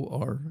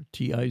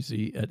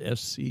 J-O-R-T-I-Z at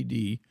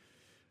scd.org.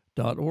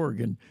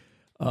 And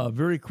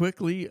very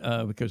quickly,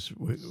 because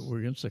we're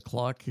against the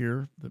clock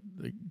here,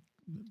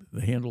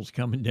 the handle's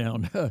coming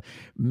down.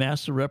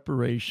 Mass of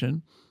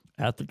Reparation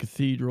at the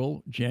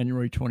Cathedral,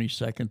 January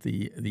 22nd,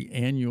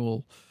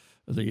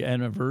 the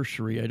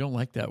anniversary. I don't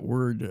like that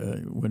word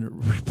when it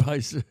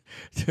applies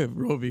to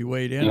Roe v.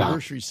 Wade.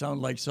 Anniversaries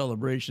sound like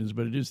celebrations,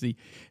 but it is the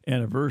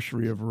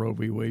anniversary of Roe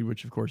v. Wade,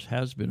 which of course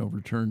has been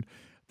overturned.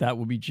 That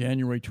will be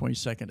January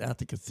 22nd at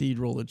the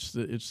Cathedral. It's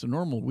the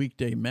normal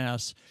weekday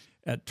mass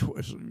they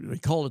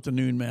call it the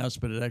noon mass,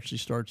 but it actually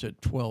starts at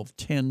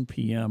 12:10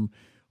 p.m.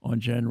 on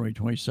January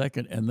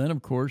 22nd. And then,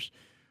 of course,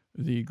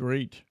 the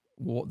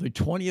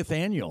 20th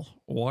annual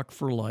Walk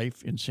for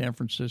Life in San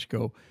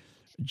Francisco,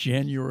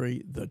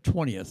 January the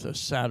 20th, a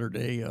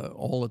Saturday,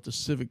 all at the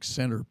Civic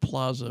Center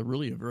Plaza,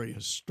 really a very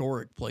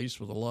historic place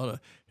with a lot of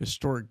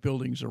historic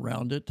buildings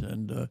around it.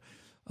 And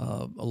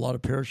a lot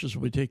of parishes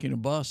will be taking a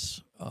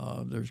bus.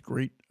 There's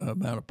great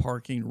amount of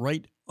parking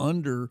right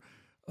under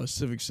a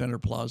Civic Center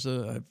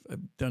Plaza.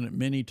 I've done it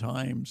many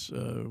times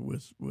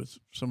with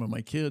some of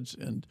my kids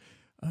and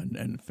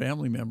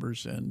family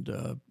members, and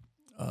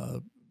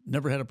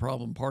never had a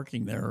problem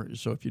parking there.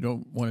 So if you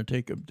don't want to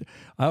take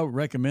I would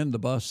recommend the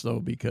bus though,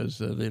 because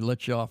they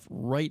let you off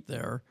right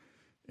there.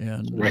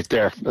 And right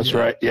there. That's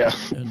right. Yeah.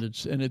 And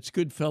it's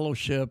good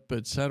fellowship,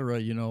 et cetera,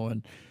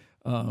 and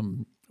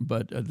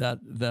but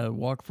that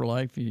Walk for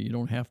Life, you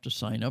don't have to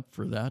sign up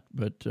for that,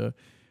 but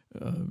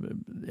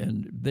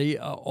and they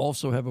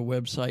also have a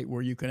website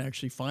where you can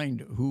actually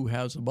find who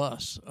has a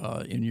bus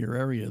in your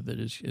area that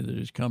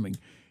is coming,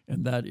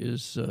 and that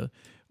is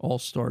all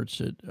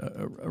starts at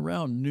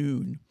around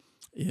noon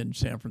in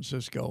San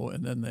Francisco,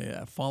 and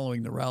then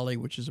following the rally,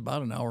 which is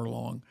about an hour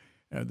long.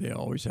 They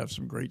always have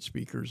some great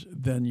speakers.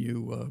 Then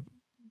you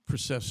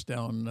process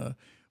down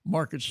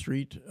Market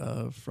Street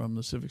from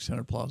the Civic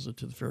Center Plaza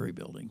to the Ferry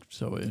Building.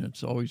 So, and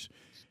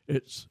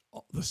it's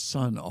the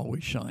sun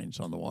always shines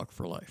on the Walk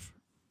for Life.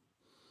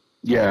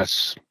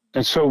 Yes,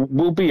 and so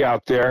we'll be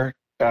out there.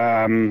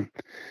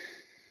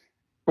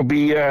 We'll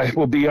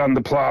be on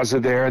the plaza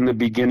there in the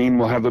beginning.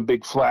 We'll have a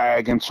big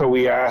flag, and so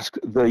we ask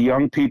the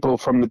young people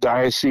from the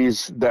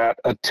diocese that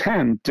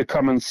attend to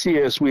come and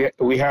see us.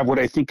 We have what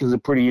I think is a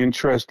pretty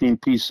interesting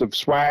piece of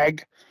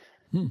swag.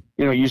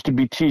 It used to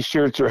be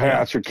T-shirts or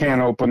hats or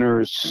can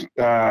openers.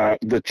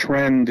 The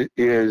trend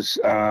is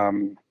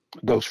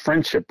those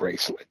friendship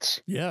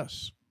bracelets.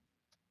 Yes.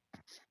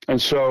 And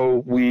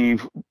so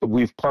we've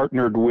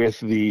partnered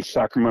with the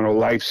Sacramento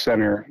Life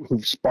Center,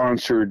 who've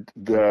sponsored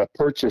the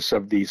purchase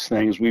of these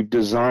things. We've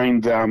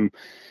designed them,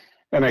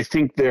 and I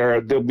think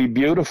they'll be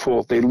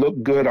beautiful. They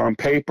look good on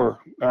paper,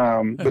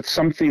 but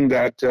something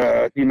that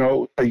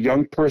a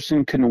young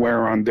person can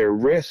wear on their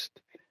wrist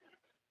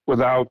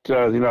without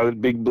the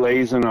big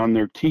blazon on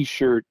their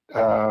T-shirt,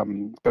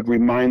 but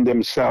remind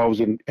themselves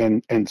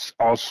and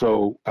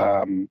also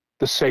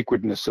the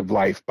sacredness of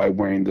life by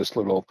wearing this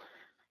little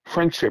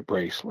friendship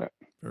bracelet.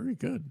 Very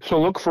good. So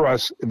look for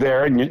us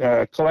there and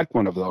collect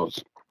one of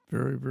those.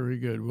 Very, very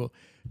good. Well,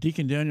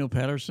 Deacon Daniel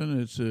Patterson,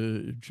 it's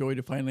a joy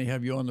to finally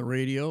have you on the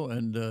radio,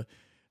 and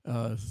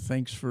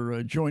thanks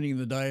for joining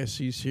the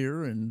diocese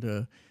here,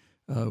 and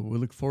we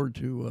look forward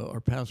to our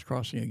paths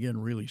crossing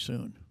again really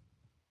soon.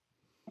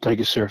 Thank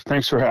you, sir.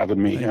 Thanks for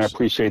having me. Thanks. I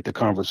appreciate the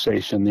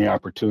conversation, the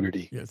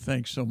opportunity. Yeah,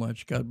 thanks so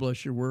much. God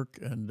bless your work,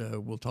 and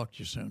we'll talk to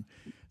you soon.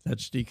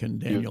 That's Deacon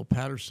Daniel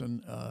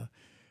Patterson.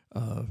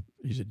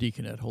 He's a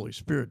deacon at Holy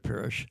Spirit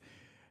Parish,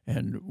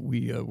 and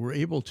we were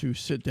able to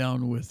sit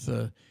down with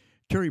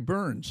Terry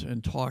Burns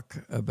and talk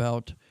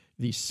about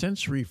the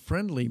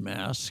sensory-friendly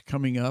Mass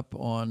coming up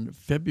on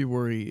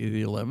February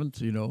the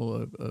 11th.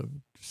 A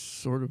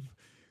sort of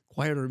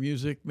quieter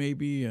music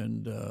maybe,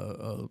 and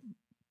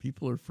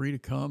people are free to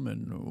come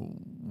and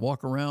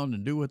walk around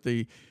and do what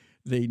they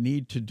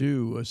need to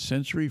do. A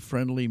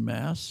sensory-friendly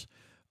Mass,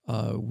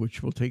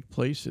 which will take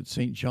place at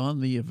St.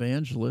 John the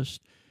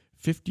Evangelist,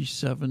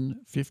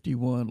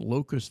 5751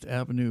 Locust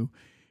Avenue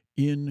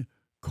in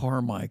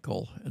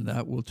Carmichael, and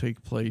that will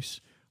take place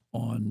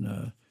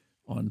on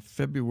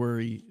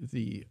February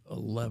the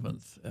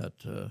 11th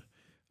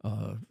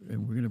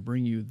and we're going to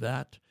bring you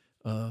that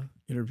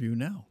interview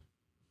now.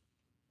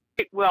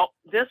 Well,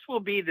 this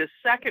will be the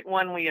second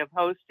one we have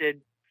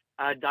hosted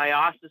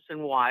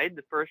diocesan-wide.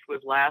 The first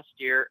was last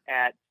year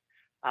at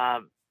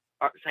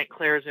St.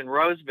 Clair's in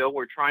Roseville.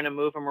 We're trying to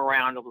move them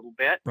around a little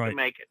bit to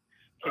make it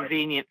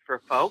convenient for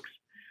folks.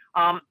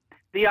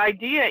 The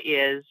idea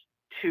is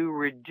to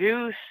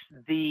reduce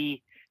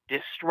the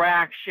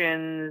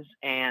distractions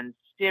and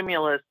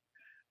stimulus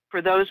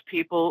for those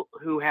people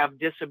who have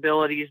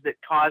disabilities that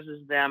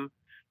causes them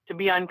to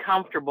be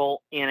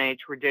uncomfortable in a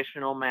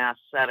traditional Mass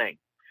setting.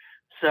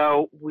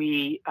 So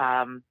we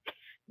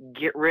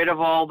get rid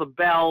of all the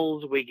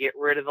bells, we get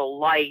rid of the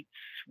lights,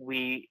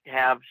 we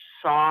have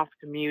soft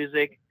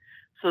music,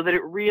 so that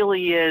it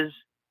really is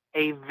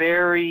a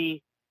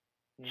very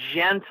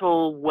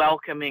gentle,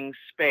 welcoming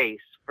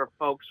space for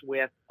folks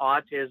with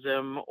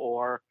autism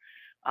or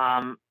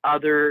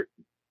other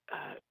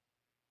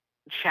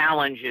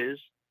challenges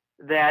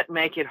that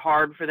make it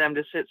hard for them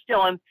to sit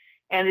still.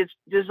 And it's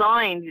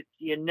designed,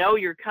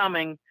 you're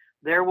coming.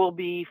 There will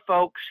be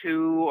folks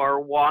who are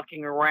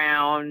walking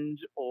around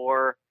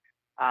or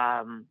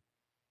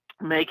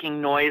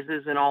making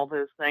noises and all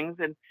those things.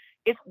 And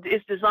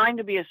it's designed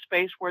to be a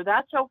space where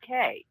that's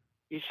okay.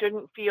 You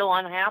shouldn't feel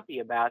unhappy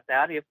about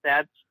that. If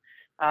that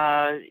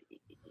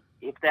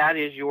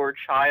is your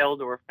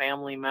child or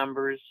family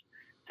member's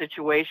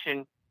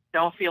situation,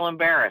 don't feel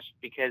embarrassed,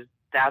 because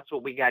that's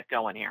what we got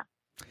going here.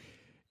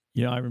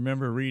 I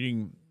remember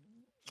reading,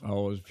 it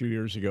was a few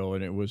years ago,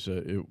 and it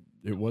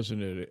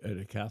wasn't at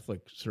a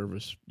Catholic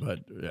service, but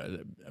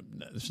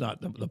it's not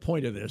the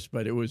point of this.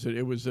 But it was at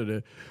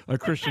a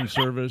Christian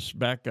service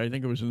back, I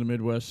think it was in the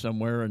Midwest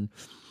somewhere, and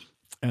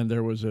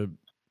there was a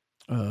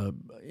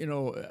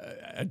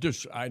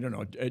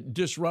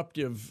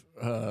disruptive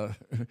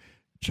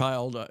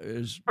child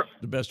is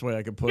the best way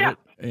I could put it,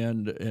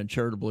 and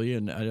charitably,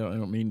 and I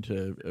don't mean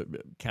to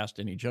cast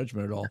any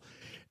judgment at all.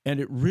 And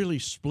it really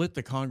split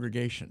the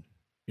congregation.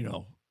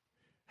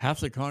 Half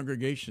the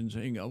congregation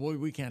saying, "Oh, well,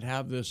 we can't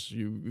have this.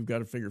 You've got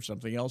to figure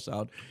something else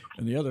out,"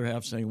 and the other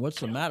half saying, "What's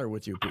the matter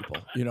with you people?"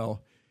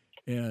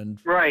 And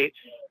right.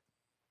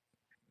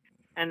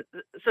 And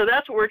so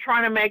that's what we're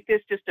trying to make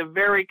this just a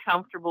very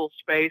comfortable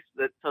space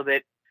so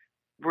that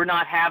we're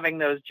not having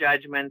those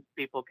judgments.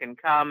 People can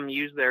come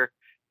use their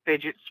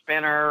fidget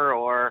spinner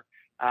or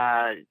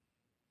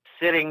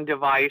sitting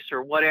device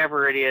or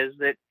whatever it is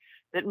that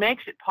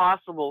makes it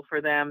possible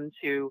for them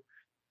to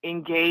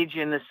engage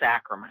in the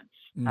sacraments.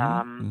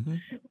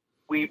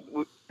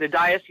 The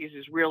diocese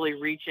is really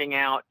reaching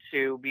out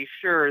to be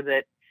sure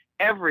that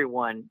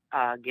everyone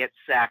gets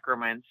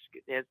sacraments,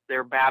 gets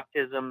their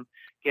baptism,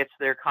 gets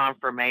their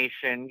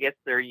confirmation, gets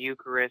their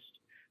Eucharist.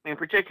 I mean,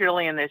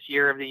 particularly in this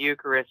year of the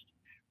Eucharist,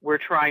 we're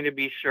trying to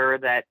be sure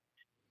that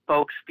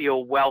folks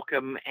feel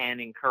welcome and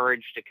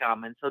encouraged to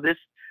come. And so this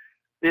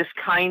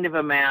kind of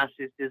a Mass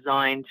is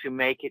designed to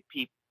make it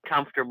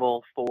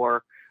comfortable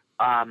for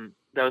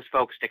those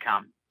folks to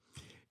come.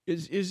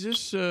 Is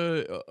this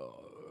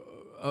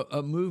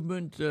a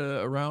movement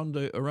around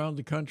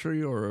the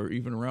country or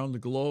even around the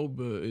globe?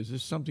 Is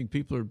this something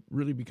people are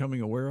really becoming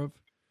aware of?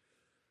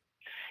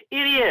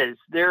 It is.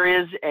 There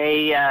is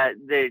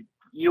the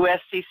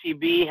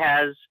USCCB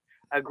has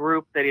a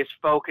group that is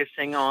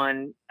focusing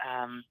on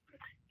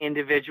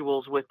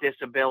individuals with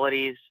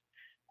disabilities,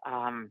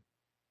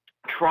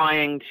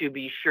 trying to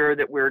be sure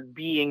that we're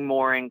being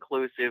more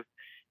inclusive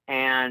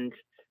and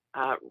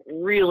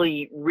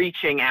really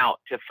reaching out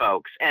to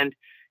folks. And,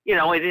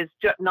 it is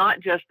not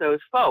just those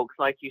folks.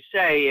 Like you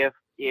say,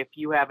 if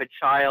you have a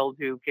child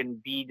who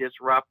can be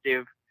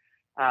disruptive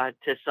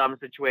to some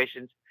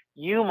situations,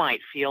 you might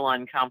feel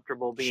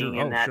uncomfortable being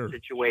in that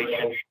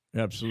situation.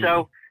 Absolutely.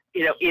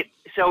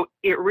 So,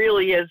 it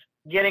really is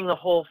getting the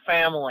whole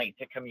family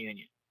to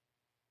communion.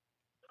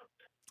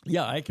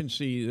 Yeah, I can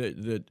see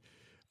that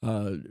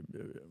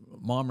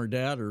mom or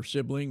dad or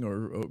sibling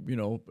or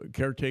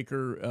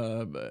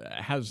caretaker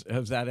has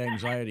that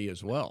anxiety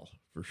as well,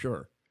 for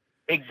sure.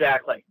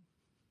 Exactly.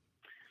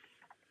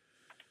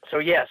 So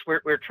yes,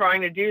 we're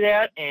trying to do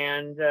that,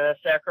 and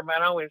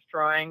Sacramento is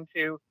trying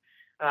to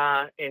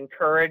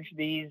encourage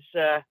these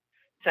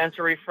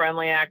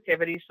sensory-friendly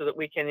activities so that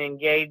we can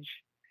engage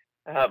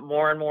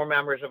more and more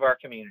members of our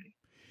community.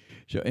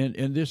 So,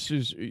 and this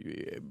is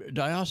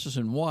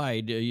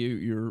diocesan-wide.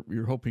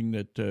 You're hoping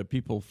that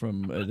people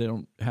from they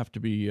don't have to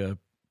be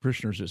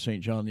parishioners at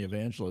St. John the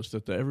Evangelist,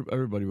 that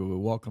everybody will be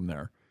welcome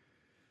there.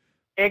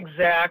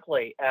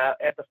 Exactly.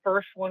 At the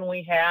first one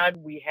we had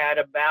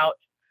about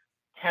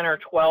 10 or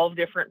 12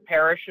 different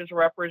parishes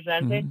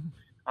represented.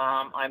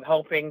 I'm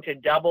hoping to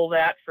double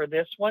that for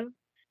this one,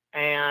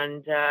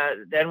 and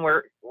then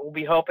we'll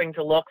be hoping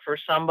to look for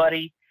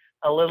somebody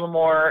a little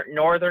more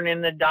northern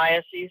in the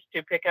diocese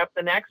to pick up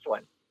the next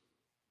one.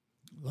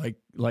 Like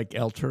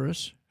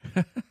Alturas?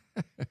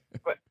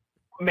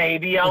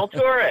 Maybe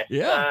Alturas.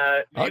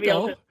 Yeah, maybe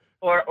I'll go.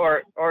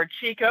 Or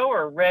Chico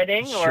or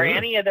Redding or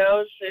any of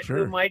those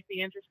who might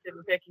be interested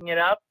in picking it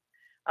up.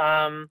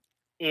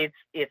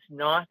 It's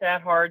not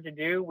that hard to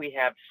do. We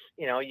have,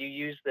 you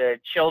use the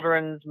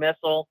children's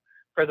missal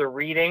for the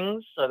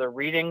readings, so the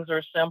readings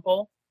are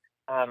simple.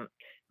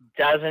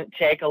 Doesn't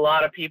take a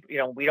lot of people.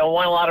 We don't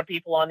want a lot of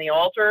people on the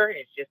altar.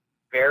 It's just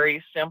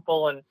very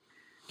simple and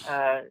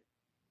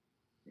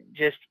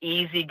just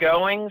easy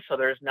going. So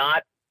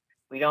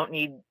we don't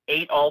need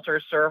 8 altar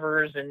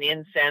servers and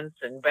incense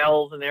and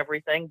bells and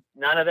everything.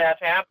 None of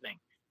that's happening.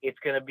 It's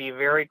going to be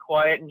very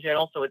quiet and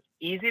gentle, so it's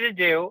easy to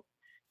do,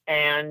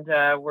 and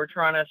we're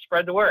trying to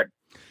spread the word.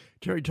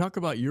 Terry, talk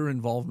about your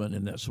involvement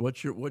in this.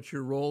 What's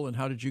your role, and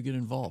how did you get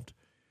involved?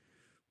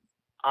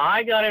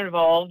 I got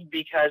involved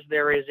because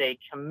there is a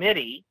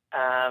committee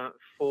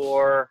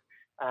for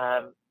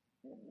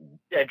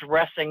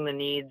addressing the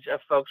needs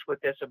of folks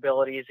with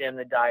disabilities in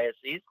the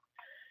diocese,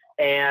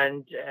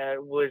 and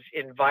was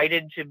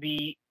invited to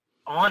be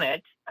on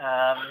it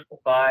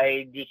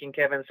by Deacon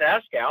Kevin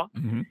Saskow.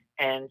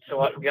 And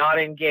so I got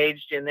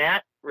engaged in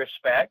that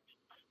respect,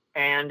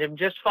 and I'm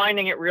just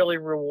finding it really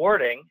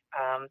rewarding.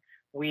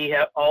 We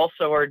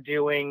also are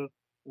doing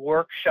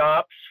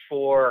workshops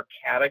for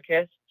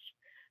catechists.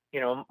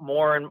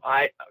 More, and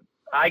I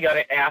got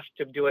asked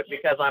to do it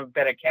because I've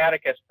been a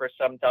catechist for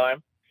some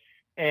time,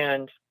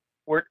 and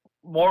we're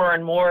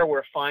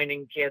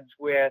finding kids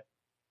with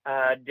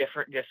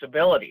different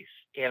disabilities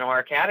in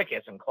our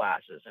catechism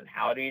classes, and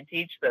how do you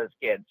teach those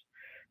kids?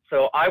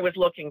 So I was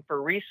looking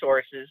for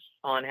resources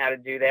on how to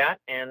do that,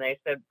 and they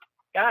said,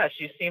 "Gosh,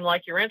 you seem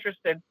like you're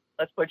interested.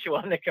 Let's put you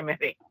on the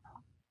committee."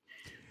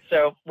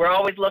 So we're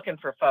always looking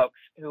for folks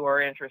who are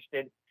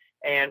interested.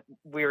 And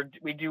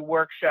we do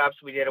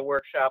workshops. We did a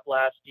workshop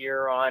last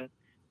year on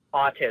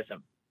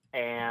autism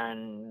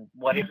and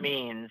what it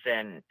means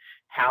and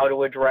how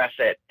to address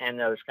it and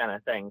those kind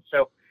of things.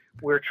 So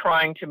we're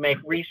trying to make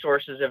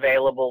resources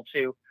available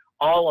to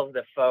all of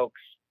the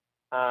folks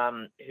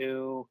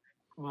who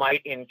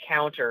might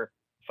encounter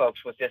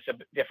folks with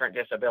different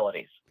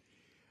disabilities.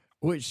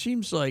 Well, it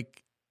seems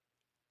like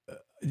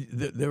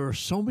there are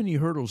so many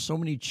hurdles, so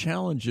many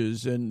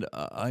challenges, and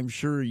I'm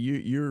sure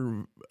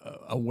you're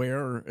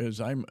aware,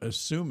 as I'm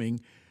assuming,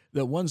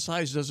 that one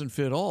size doesn't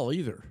fit all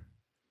either.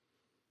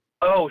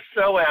 Oh,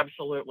 so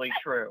absolutely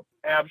true.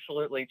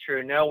 Absolutely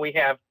true. No, we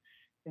have,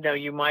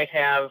 you might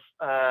have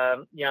a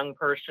young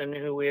person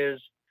who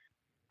is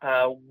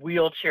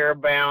wheelchair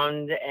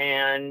bound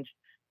and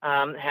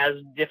has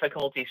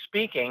difficulty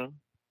speaking,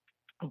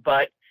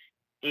 but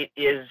it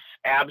is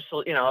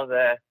absolutely,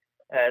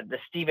 the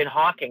Stephen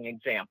Hawking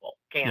example,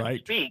 can't Right,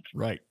 speak,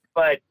 right.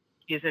 but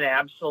isn't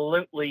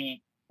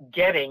absolutely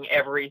getting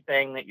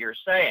everything that you're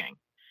saying.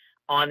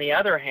 On the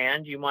other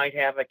hand, you might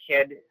have a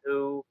kid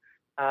who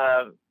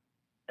uh,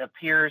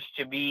 appears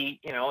to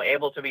be,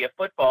 able to be a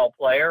football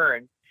player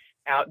and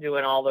out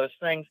doing all those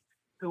things,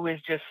 who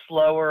is just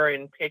slower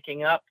in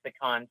picking up the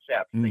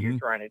concepts that you're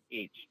trying to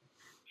teach.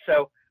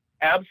 So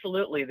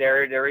absolutely,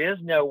 there is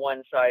no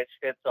one size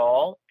fits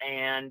all,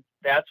 and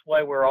that's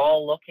why we're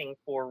all looking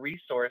for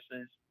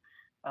resources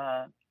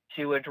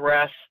to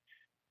address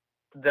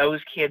those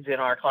kids in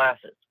our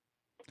classes.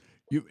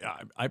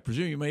 I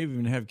presume you may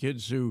even have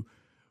kids who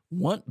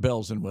want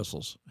bells and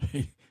whistles.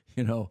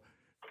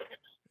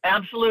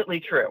 Absolutely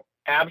true.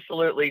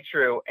 Absolutely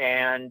true.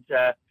 And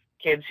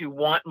kids who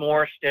want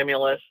more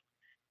stimulus,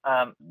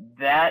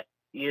 that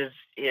is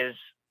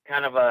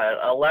kind of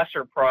a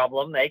lesser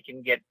problem. They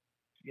can get,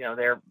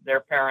 their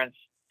parents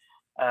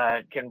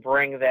can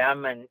bring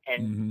them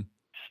and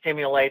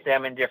stimulate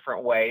them in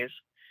different ways.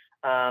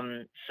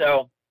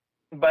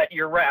 But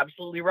you're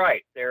absolutely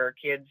right. There are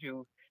kids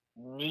who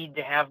need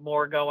to have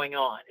more going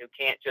on, who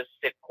can't just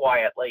sit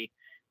quietly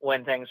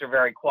when things are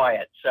very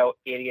quiet. So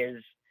it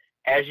is,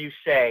 as you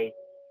say,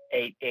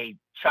 a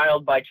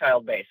child by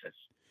child basis.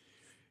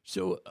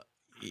 So,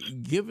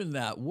 given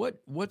that,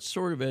 what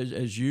sort of,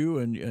 as you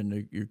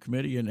and your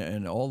committee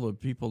and all the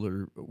people that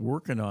are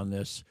working on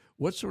this,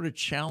 what sort of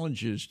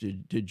challenges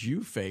did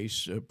you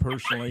face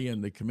personally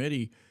and the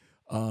committee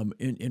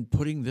in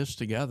putting this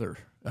together?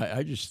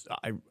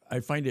 I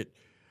find it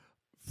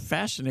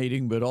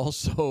fascinating, but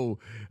also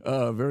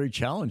very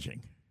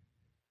challenging.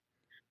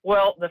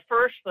 Well, the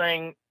first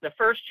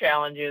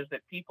challenge is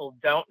that people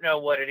don't know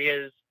what it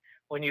is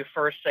when you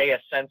first say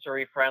a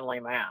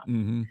sensory-friendly mask.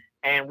 Mm-hmm.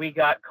 And we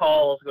got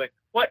calls going,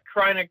 what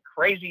kind of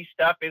crazy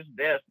stuff is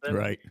this? And,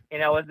 right.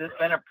 Has this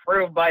been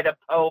approved by the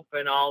Pope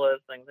and all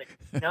those things? Like,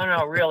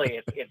 no, really,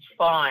 it's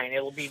fine.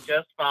 It'll be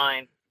just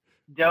fine.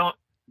 Don't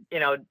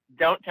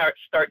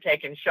start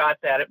taking shots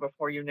at it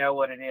before you know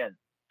what it is.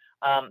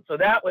 So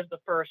that was the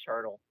first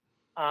hurdle.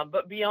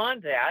 But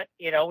beyond that,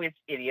 it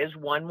is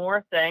one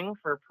more thing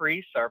for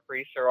priests. Our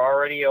priests are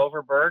already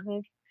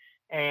overburdened,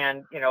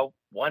 and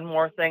one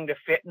more thing to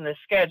fit in the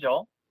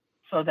schedule.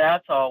 So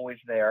that's always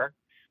there.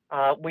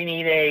 We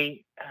need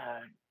a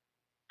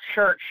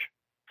church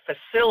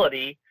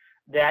facility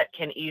that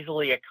can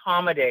easily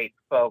accommodate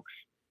folks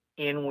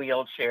in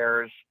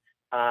wheelchairs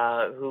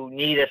who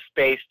need a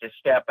space to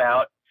step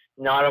out.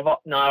 Not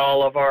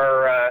all of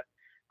our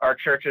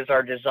churches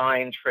are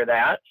designed for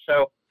that.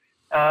 So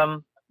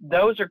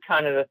those are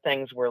kind of the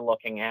things we're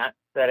looking at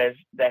that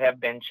have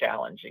been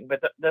challenging.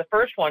 But the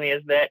first one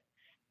is that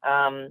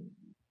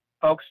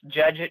folks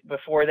judge it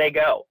before they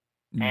go,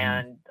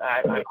 and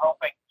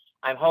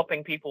I'm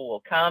hoping people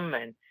will come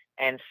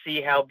and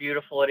see how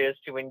beautiful it is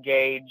to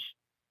engage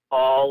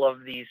all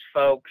of these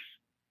folks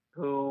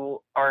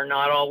who are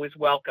not always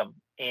welcome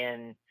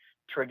in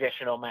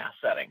traditional mass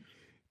settings.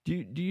 Do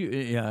you?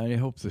 Yeah, I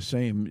hope the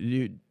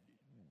same.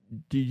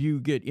 Do you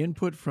get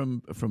input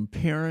from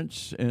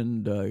parents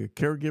and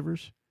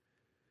caregivers?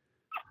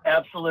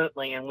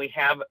 Absolutely, and we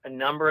have a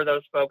number of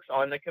those folks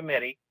on the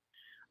committee.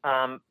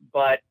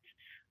 But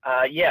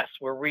yes,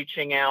 we're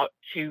reaching out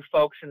to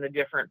folks in the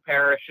different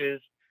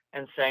parishes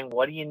and saying,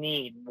 what do you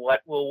need?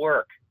 What will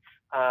work?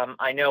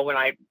 I know when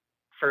I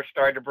first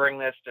started to bring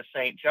this to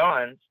St.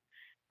 John's,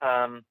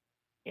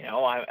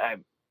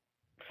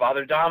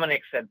 Father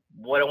Dominic said,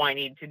 what do I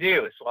need to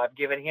do? So I've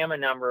given him a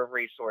number of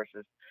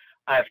resources.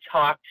 I've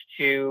talked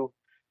to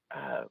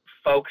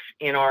folks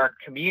in our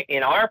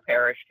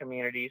parish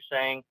community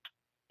saying,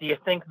 do you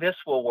think this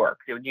will work?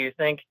 Do you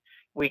think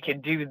we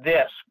could do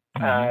this?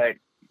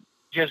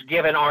 Just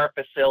given our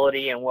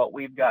facility and what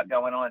we've got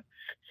going on.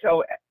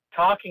 So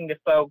talking to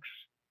folks,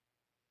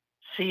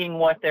 seeing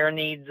what their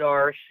needs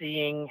are,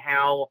 seeing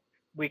how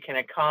we can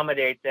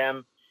accommodate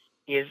them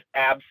is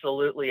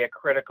absolutely a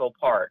critical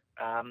part.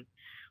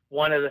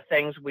 One of the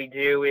things we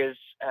do is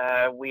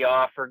we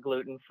offer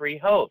gluten-free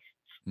hosts.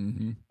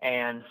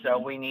 And so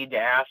we need to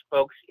ask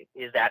folks,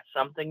 is that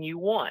something you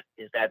want?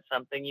 Is that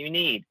something you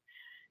need?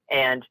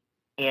 And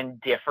in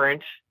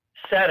different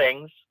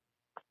settings,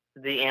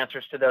 the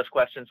answers to those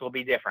questions will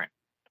be different.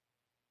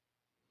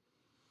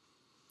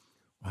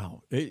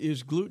 Wow.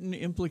 Is gluten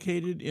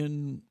implicated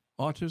in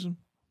autism?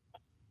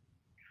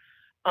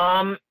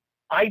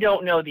 I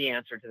don't know the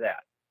answer to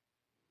that.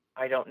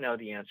 I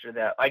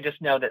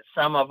just know that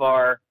some of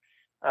our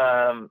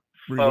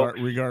folks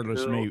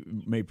regardless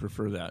may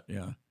prefer that,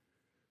 yeah.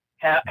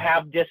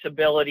 Have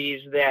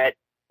disabilities that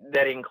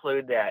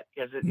include that,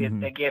 because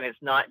again,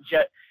 it's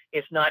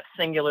not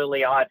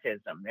singularly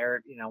autism.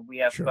 We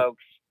have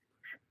folks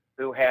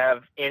who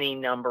have any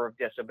number of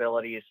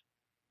disabilities,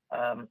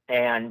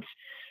 and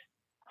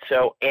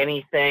So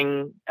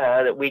anything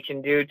that we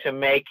can do to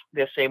make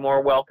this a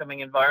more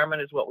welcoming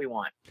environment is what we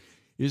want.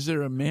 Is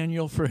there a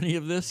manual for any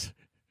of this?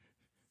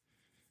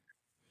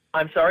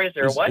 I'm sorry, is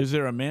there a what? Is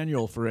there a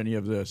manual for any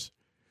of this?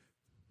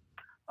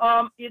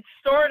 It's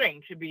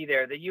starting to be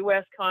there. The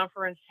U.S.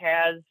 conference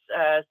has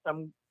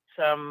some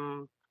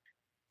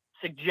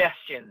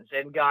suggestions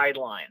and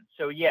guidelines.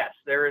 So yes,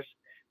 there's,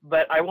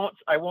 but I won't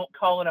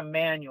call it a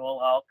manual.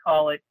 I'll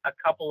call it a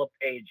couple of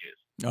pages.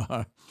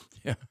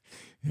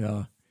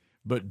 Yeah.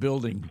 But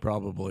building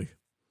probably.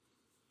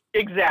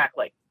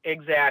 Exactly.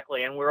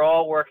 And we're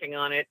all working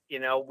on it.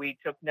 We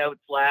took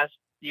notes last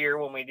year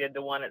when we did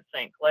the one at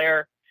St.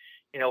 Clair.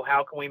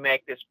 How can we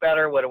make this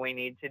better? What do we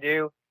need to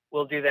do?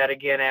 We'll do that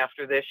again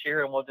after this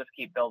year, and we'll just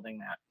keep building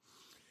that.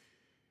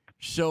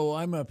 So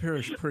I'm a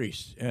parish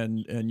priest,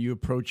 and you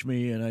approach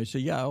me, and I say,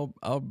 yeah,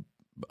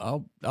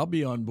 I'll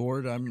be on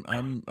board.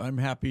 I'm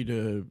happy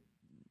to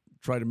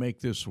try to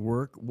make this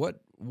work. What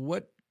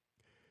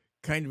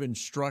kind of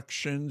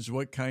instructions,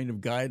 what kind of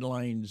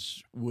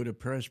guidelines would a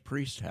parish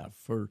priest have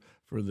for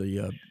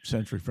the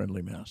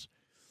sensory-friendly Mass?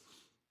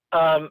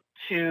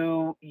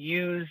 To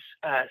use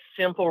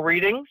simple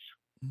readings,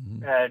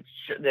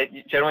 Mm-hmm.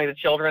 Generally the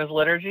children's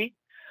liturgy,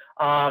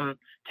 to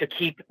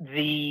keep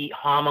the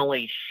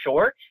homily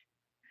short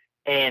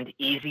and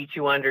easy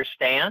to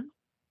understand.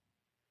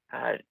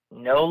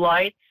 No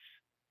lights,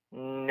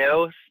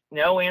 no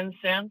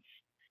incense.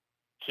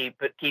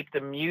 Keep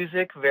the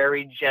music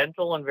very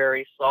gentle and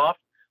very soft.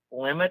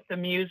 Limit the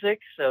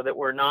music so that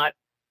we're not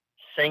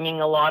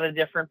singing a lot of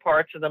different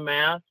parts of the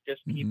Mass.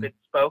 Just keep Mm-hmm. it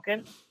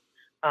spoken.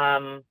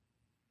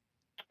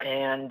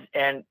 And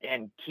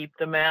keep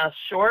the Mass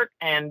short,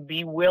 and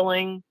be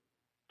willing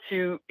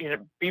to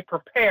be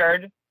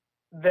prepared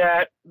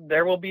that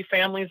there will be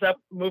families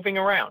moving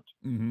around.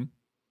 Mm-hmm.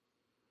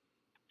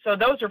 So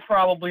those are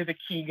probably the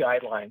key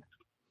guidelines.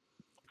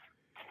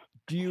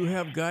 Do you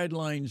have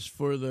guidelines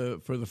for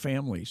the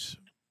families?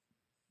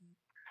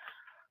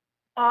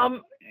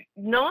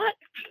 Not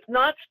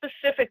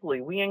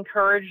specifically. We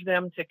encourage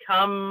them to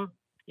come,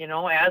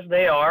 as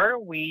they are.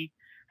 We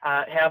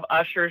have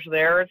ushers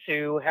there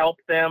to help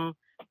them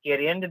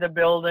get into the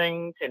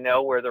building, to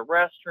know where the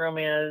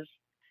restroom is.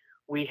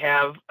 We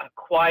have a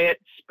quiet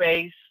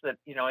space that,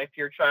 if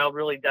your child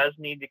really does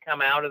need to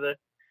come out of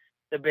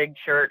the big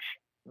church,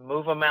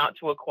 move them out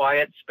to a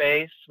quiet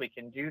space. We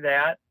can do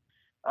that.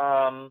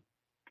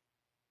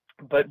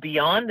 But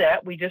beyond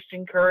that, we just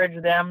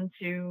encourage them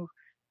to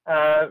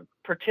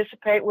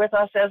participate with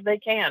us as they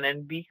can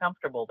and be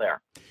comfortable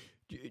there.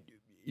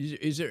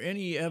 Is there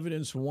any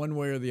evidence one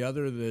way or the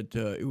other that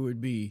it would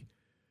be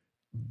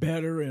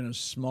better in a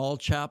small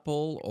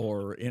chapel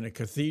or in a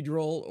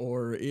cathedral,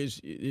 or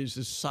is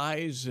the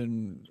size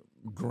and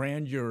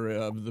grandeur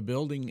of the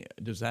building,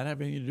 does that have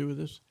anything to do with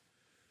this?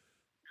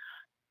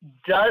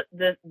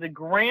 The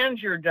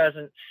grandeur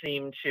doesn't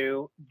seem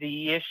to.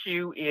 The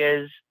issue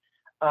is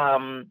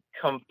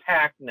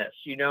compactness.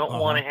 You don't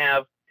want to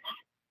have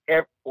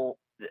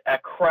a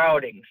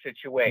crowding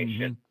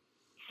situation.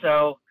 Mm-hmm.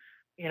 So,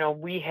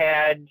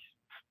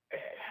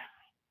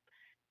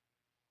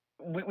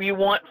 we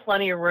want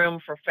plenty of room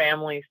for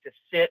families to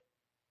sit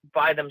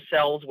by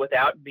themselves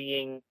without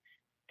Being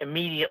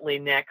immediately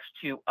next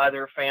to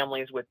other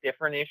families with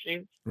different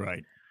issues.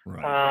 Right.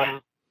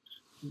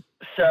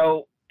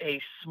 So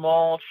a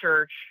small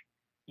church,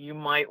 you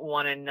might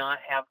want to not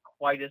have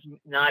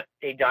not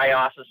a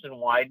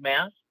diocesan-wide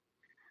Mass.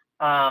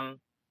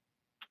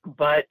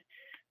 But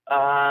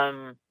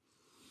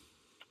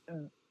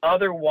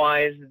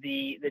otherwise,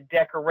 the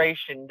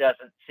decoration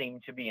doesn't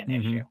seem to be an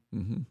issue.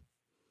 Mm-hmm.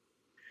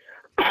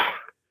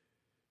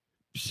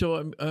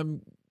 So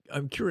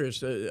I'm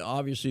curious.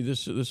 Obviously,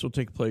 this will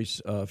take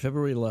place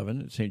February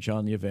 11 at St.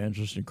 John the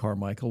Evangelist in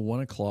Carmichael,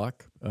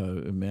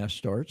 1:00. Mass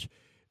starts.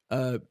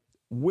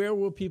 Where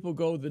will people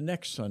go the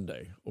next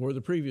Sunday, or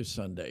the previous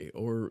Sunday,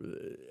 or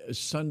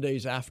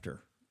Sundays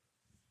after?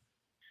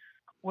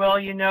 Well,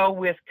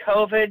 with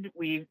COVID,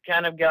 we've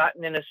kind of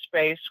gotten in a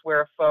space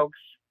where folks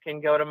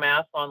can go to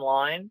Mass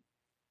online,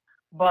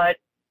 but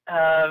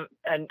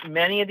and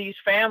many of these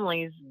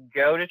families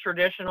go to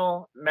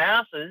traditional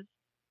Masses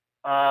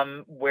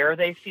where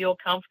they feel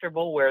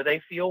comfortable, where they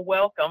feel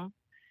welcome,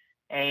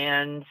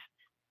 and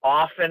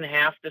often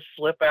have to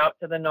slip out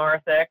to the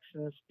narthex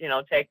and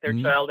take their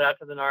child out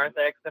to the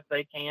narthex if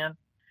they can,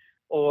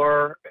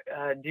 or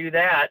do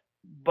that.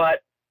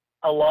 But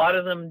a lot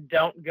of them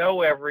don't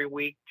go every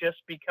week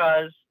just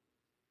because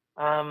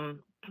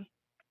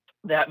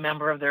that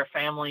member of their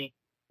family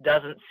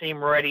doesn't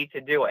seem ready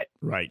to do it.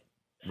 Right.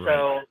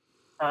 So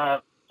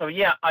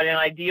yeah, in an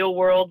ideal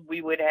world,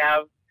 we would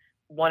have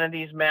one of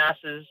these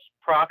Masses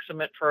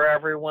proximate for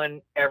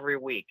everyone every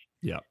week.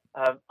 Yeah.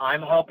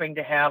 I'm hoping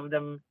to have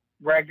them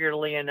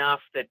regularly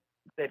enough that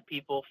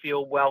people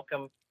feel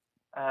welcome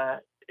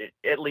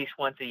at least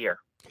once a year.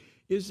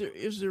 Is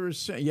there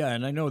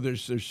and I know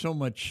there's so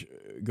much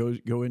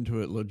go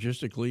into it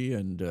logistically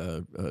and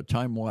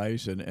time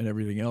wise and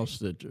everything else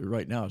that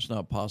right now it's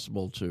not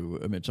possible to.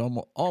 I mean, it's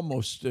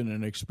almost in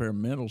an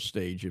experimental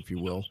stage, if you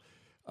will.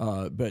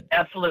 But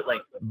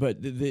Absolutely. But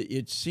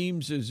it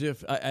seems as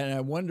if, and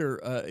I wonder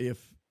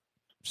if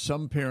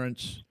some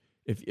parents,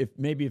 if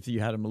maybe if you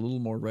had them a little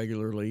more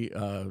regularly,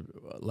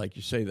 like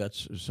you say,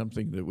 that's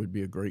something that would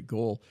be a great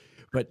goal.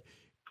 But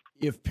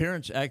if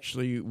parents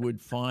actually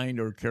would find,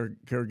 or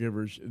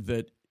caregivers,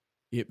 that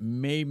it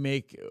may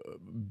make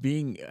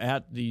being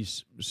at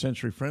these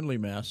sensory-friendly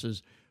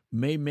masses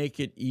may make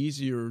it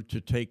easier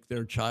to take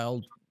their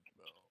child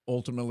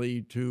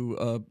ultimately to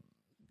a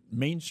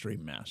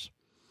mainstream mass.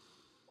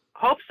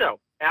 Hope so.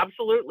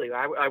 Absolutely.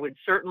 I would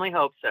certainly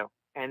hope so.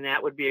 And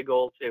that would be a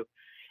goal too.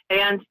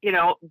 And,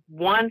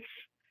 once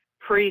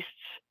priests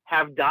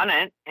have done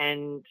it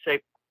and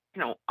say,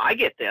 I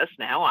get this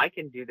now, I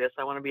can do this,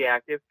 I want to be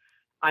active.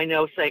 I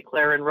know St.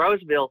 Clair and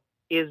Roseville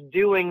is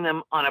doing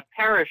them on a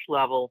parish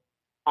level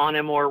on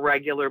a more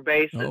regular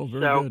basis. Oh,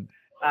 very so good.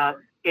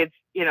 It's,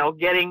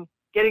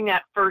 getting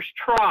that first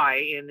try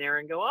in there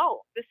and go,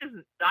 oh,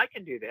 I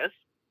can do this.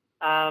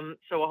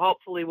 So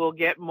hopefully we'll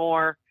get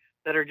more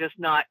that are just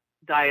not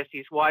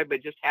diocese-wide,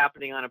 but just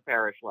happening on a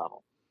parish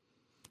level.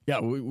 Yeah,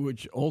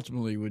 which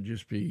ultimately would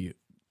just be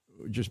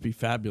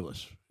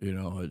fabulous, we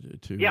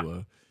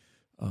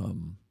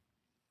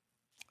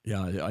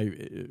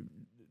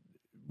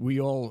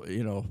all,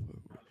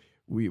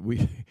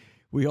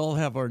 we all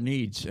have our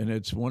needs, and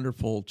it's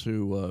wonderful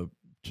to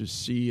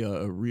see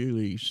a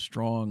really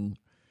strong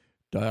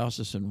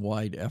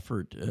diocesan-wide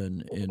effort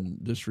in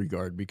this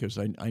regard, because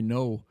I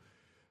know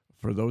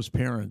for those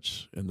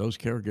parents and those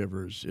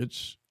caregivers,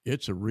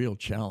 it's a real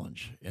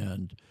challenge,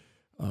 and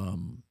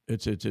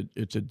it's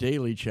a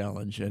daily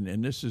challenge,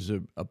 and this is a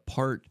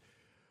part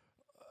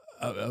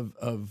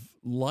of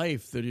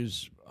life that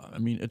is,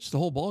 it's the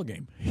whole ball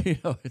game.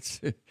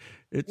 It's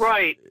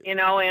right.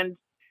 And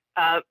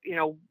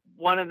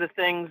one of the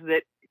things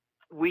that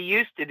we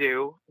used to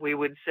do, we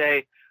would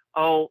say,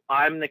 oh,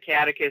 I'm the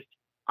catechist,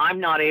 I'm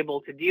not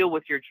able to deal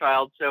with your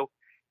child, so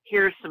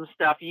here's some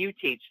stuff you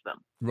teach them.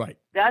 Right.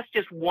 That's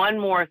just one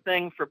more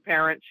thing for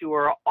parents who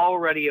are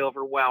already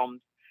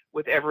overwhelmed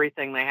with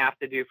everything they have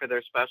to do for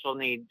their special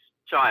needs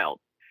child.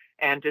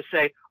 And to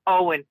say,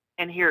 oh,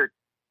 and here,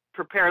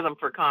 prepare them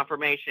for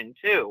confirmation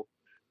too,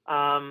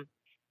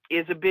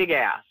 is a big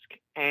ask.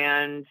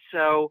 And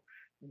so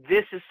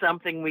this is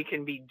something we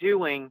can be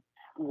doing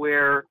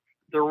where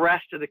the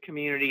rest of the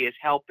community is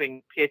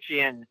helping pitch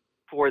in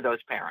for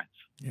those parents.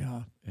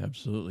 Yeah,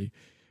 absolutely.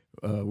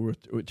 We're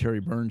with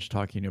Terry Burns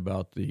talking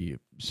about the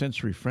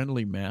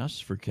sensory-friendly Mass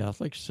for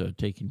Catholics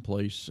taking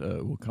place,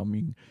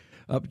 coming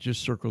up.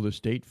 Just circle this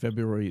date,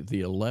 February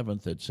the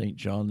 11th at St.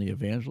 John the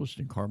Evangelist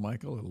in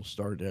Carmichael. It'll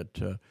start at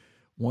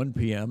 1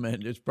 p.m.,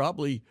 and it's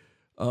probably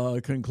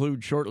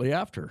conclude shortly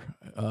after.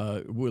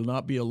 It will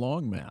not be a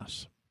long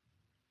Mass.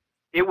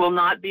 It will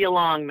not be a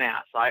long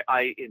Mass.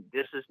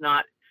 This is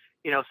not,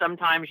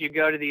 sometimes you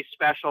go to these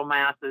special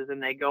Masses and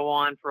they go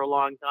on for a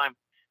long time.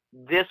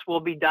 This will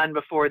be done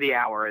before the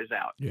hour is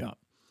out. Yeah.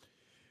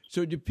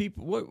 So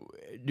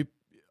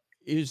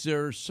is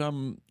there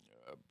some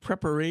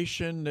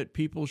preparation that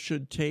people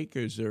should take?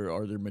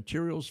 Are there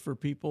materials for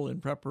people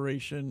in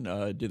preparation?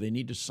 Do they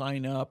need to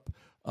sign up?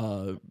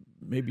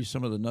 Maybe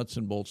some of the nuts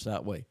and bolts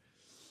that way.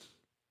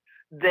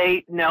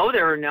 There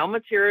are no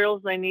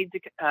materials they need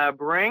to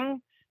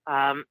bring.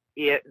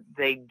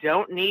 They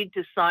don't need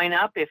to sign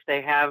up if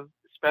they have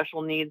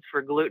special needs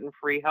for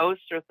gluten-free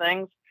hosts or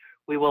things.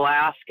 We will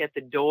ask at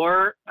the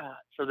door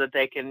so that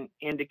they can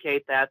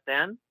indicate that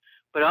then.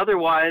 But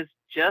otherwise,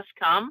 just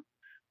come.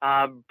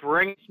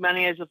 Bring as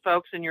many as the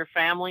folks in your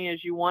family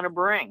as you want to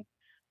bring.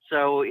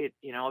 So it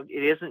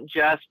isn't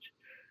just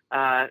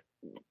the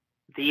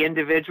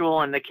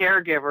individual and the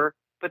caregiver,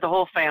 but the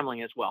whole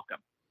family is welcome.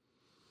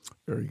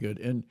 Very good.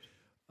 And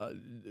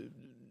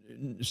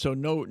so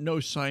no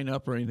sign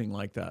up or anything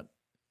like that?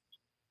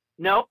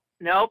 Nope.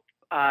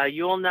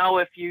 You'll know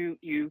if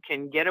you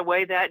can get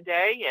away that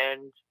day,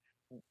 and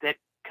that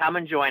come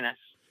and join us.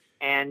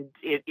 And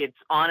it's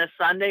on a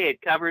Sunday.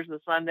 It covers the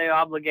Sunday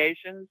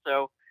obligation,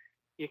 so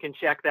you can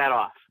check that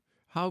off.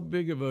 How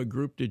big of a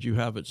group did you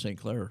have at St.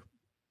 Clair?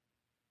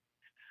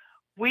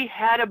 We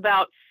had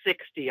about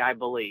 60, I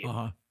believe.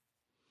 Uh-huh.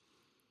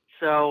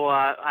 So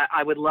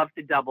I would love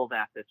to double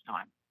that this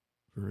time.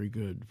 Very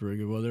good, very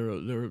good. Well,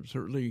 there are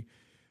certainly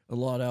a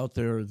lot out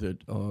there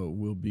that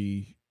will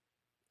be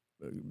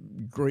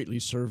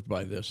greatly served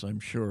by this, I'm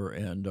sure,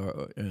 and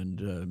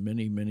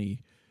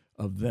many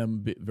of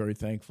them very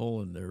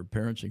thankful, and their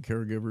parents and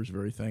caregivers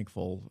very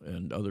thankful,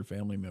 and other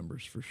family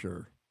members for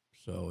sure.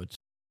 So it's.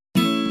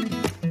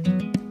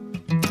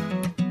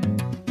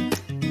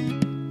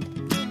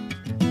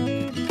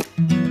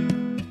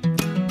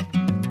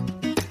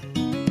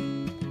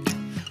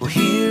 Well,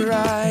 here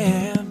I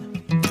am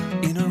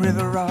in a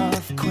river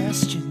of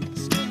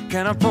questions.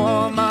 Can I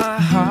pour my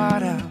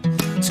heart out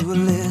to a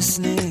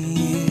listening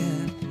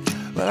ear?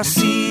 Well, I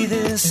see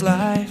this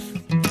life,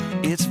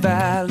 its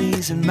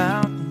valleys and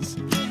mountains,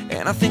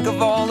 and I think of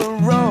all the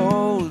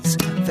roads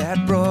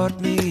that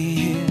brought me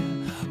here.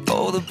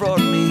 Oh, that brought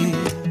me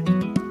here.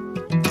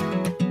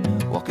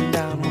 Walking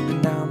down the road.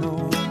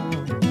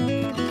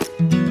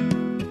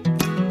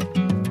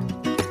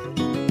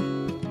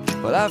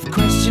 Well, I've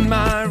questioned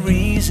my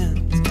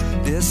reasons,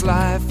 this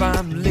life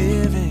I'm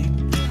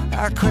living.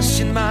 I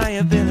question my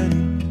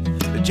ability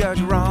to judge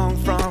wrong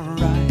from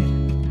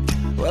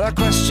right. Well, I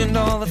questioned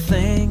all the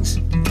things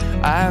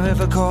I've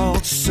ever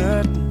called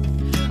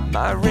certain.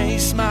 My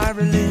race, my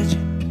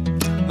religion,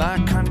 my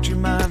country,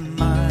 my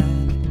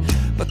mind.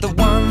 But the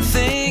one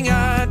thing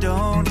I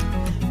don't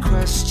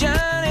question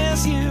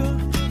is you.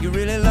 You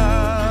really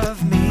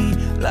love me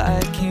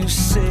like you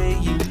say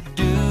you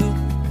do.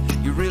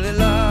 You really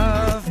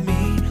love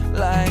me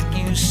like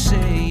you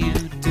say you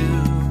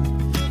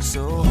do.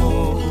 So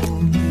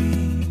hold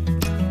me,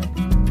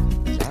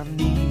 'cause I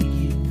need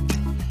you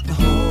to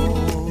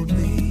hold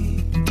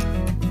me.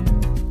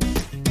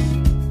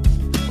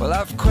 Well,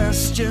 I've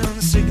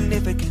questioned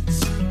significance,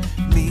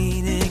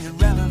 meaning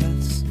and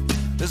relevance.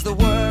 Does the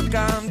work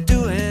I'm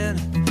doing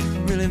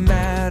really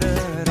matter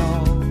at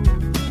all?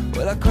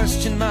 Well, I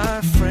question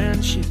my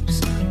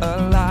friendships,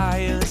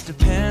 alliance,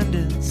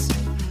 dependence.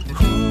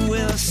 Who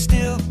will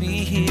still be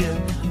here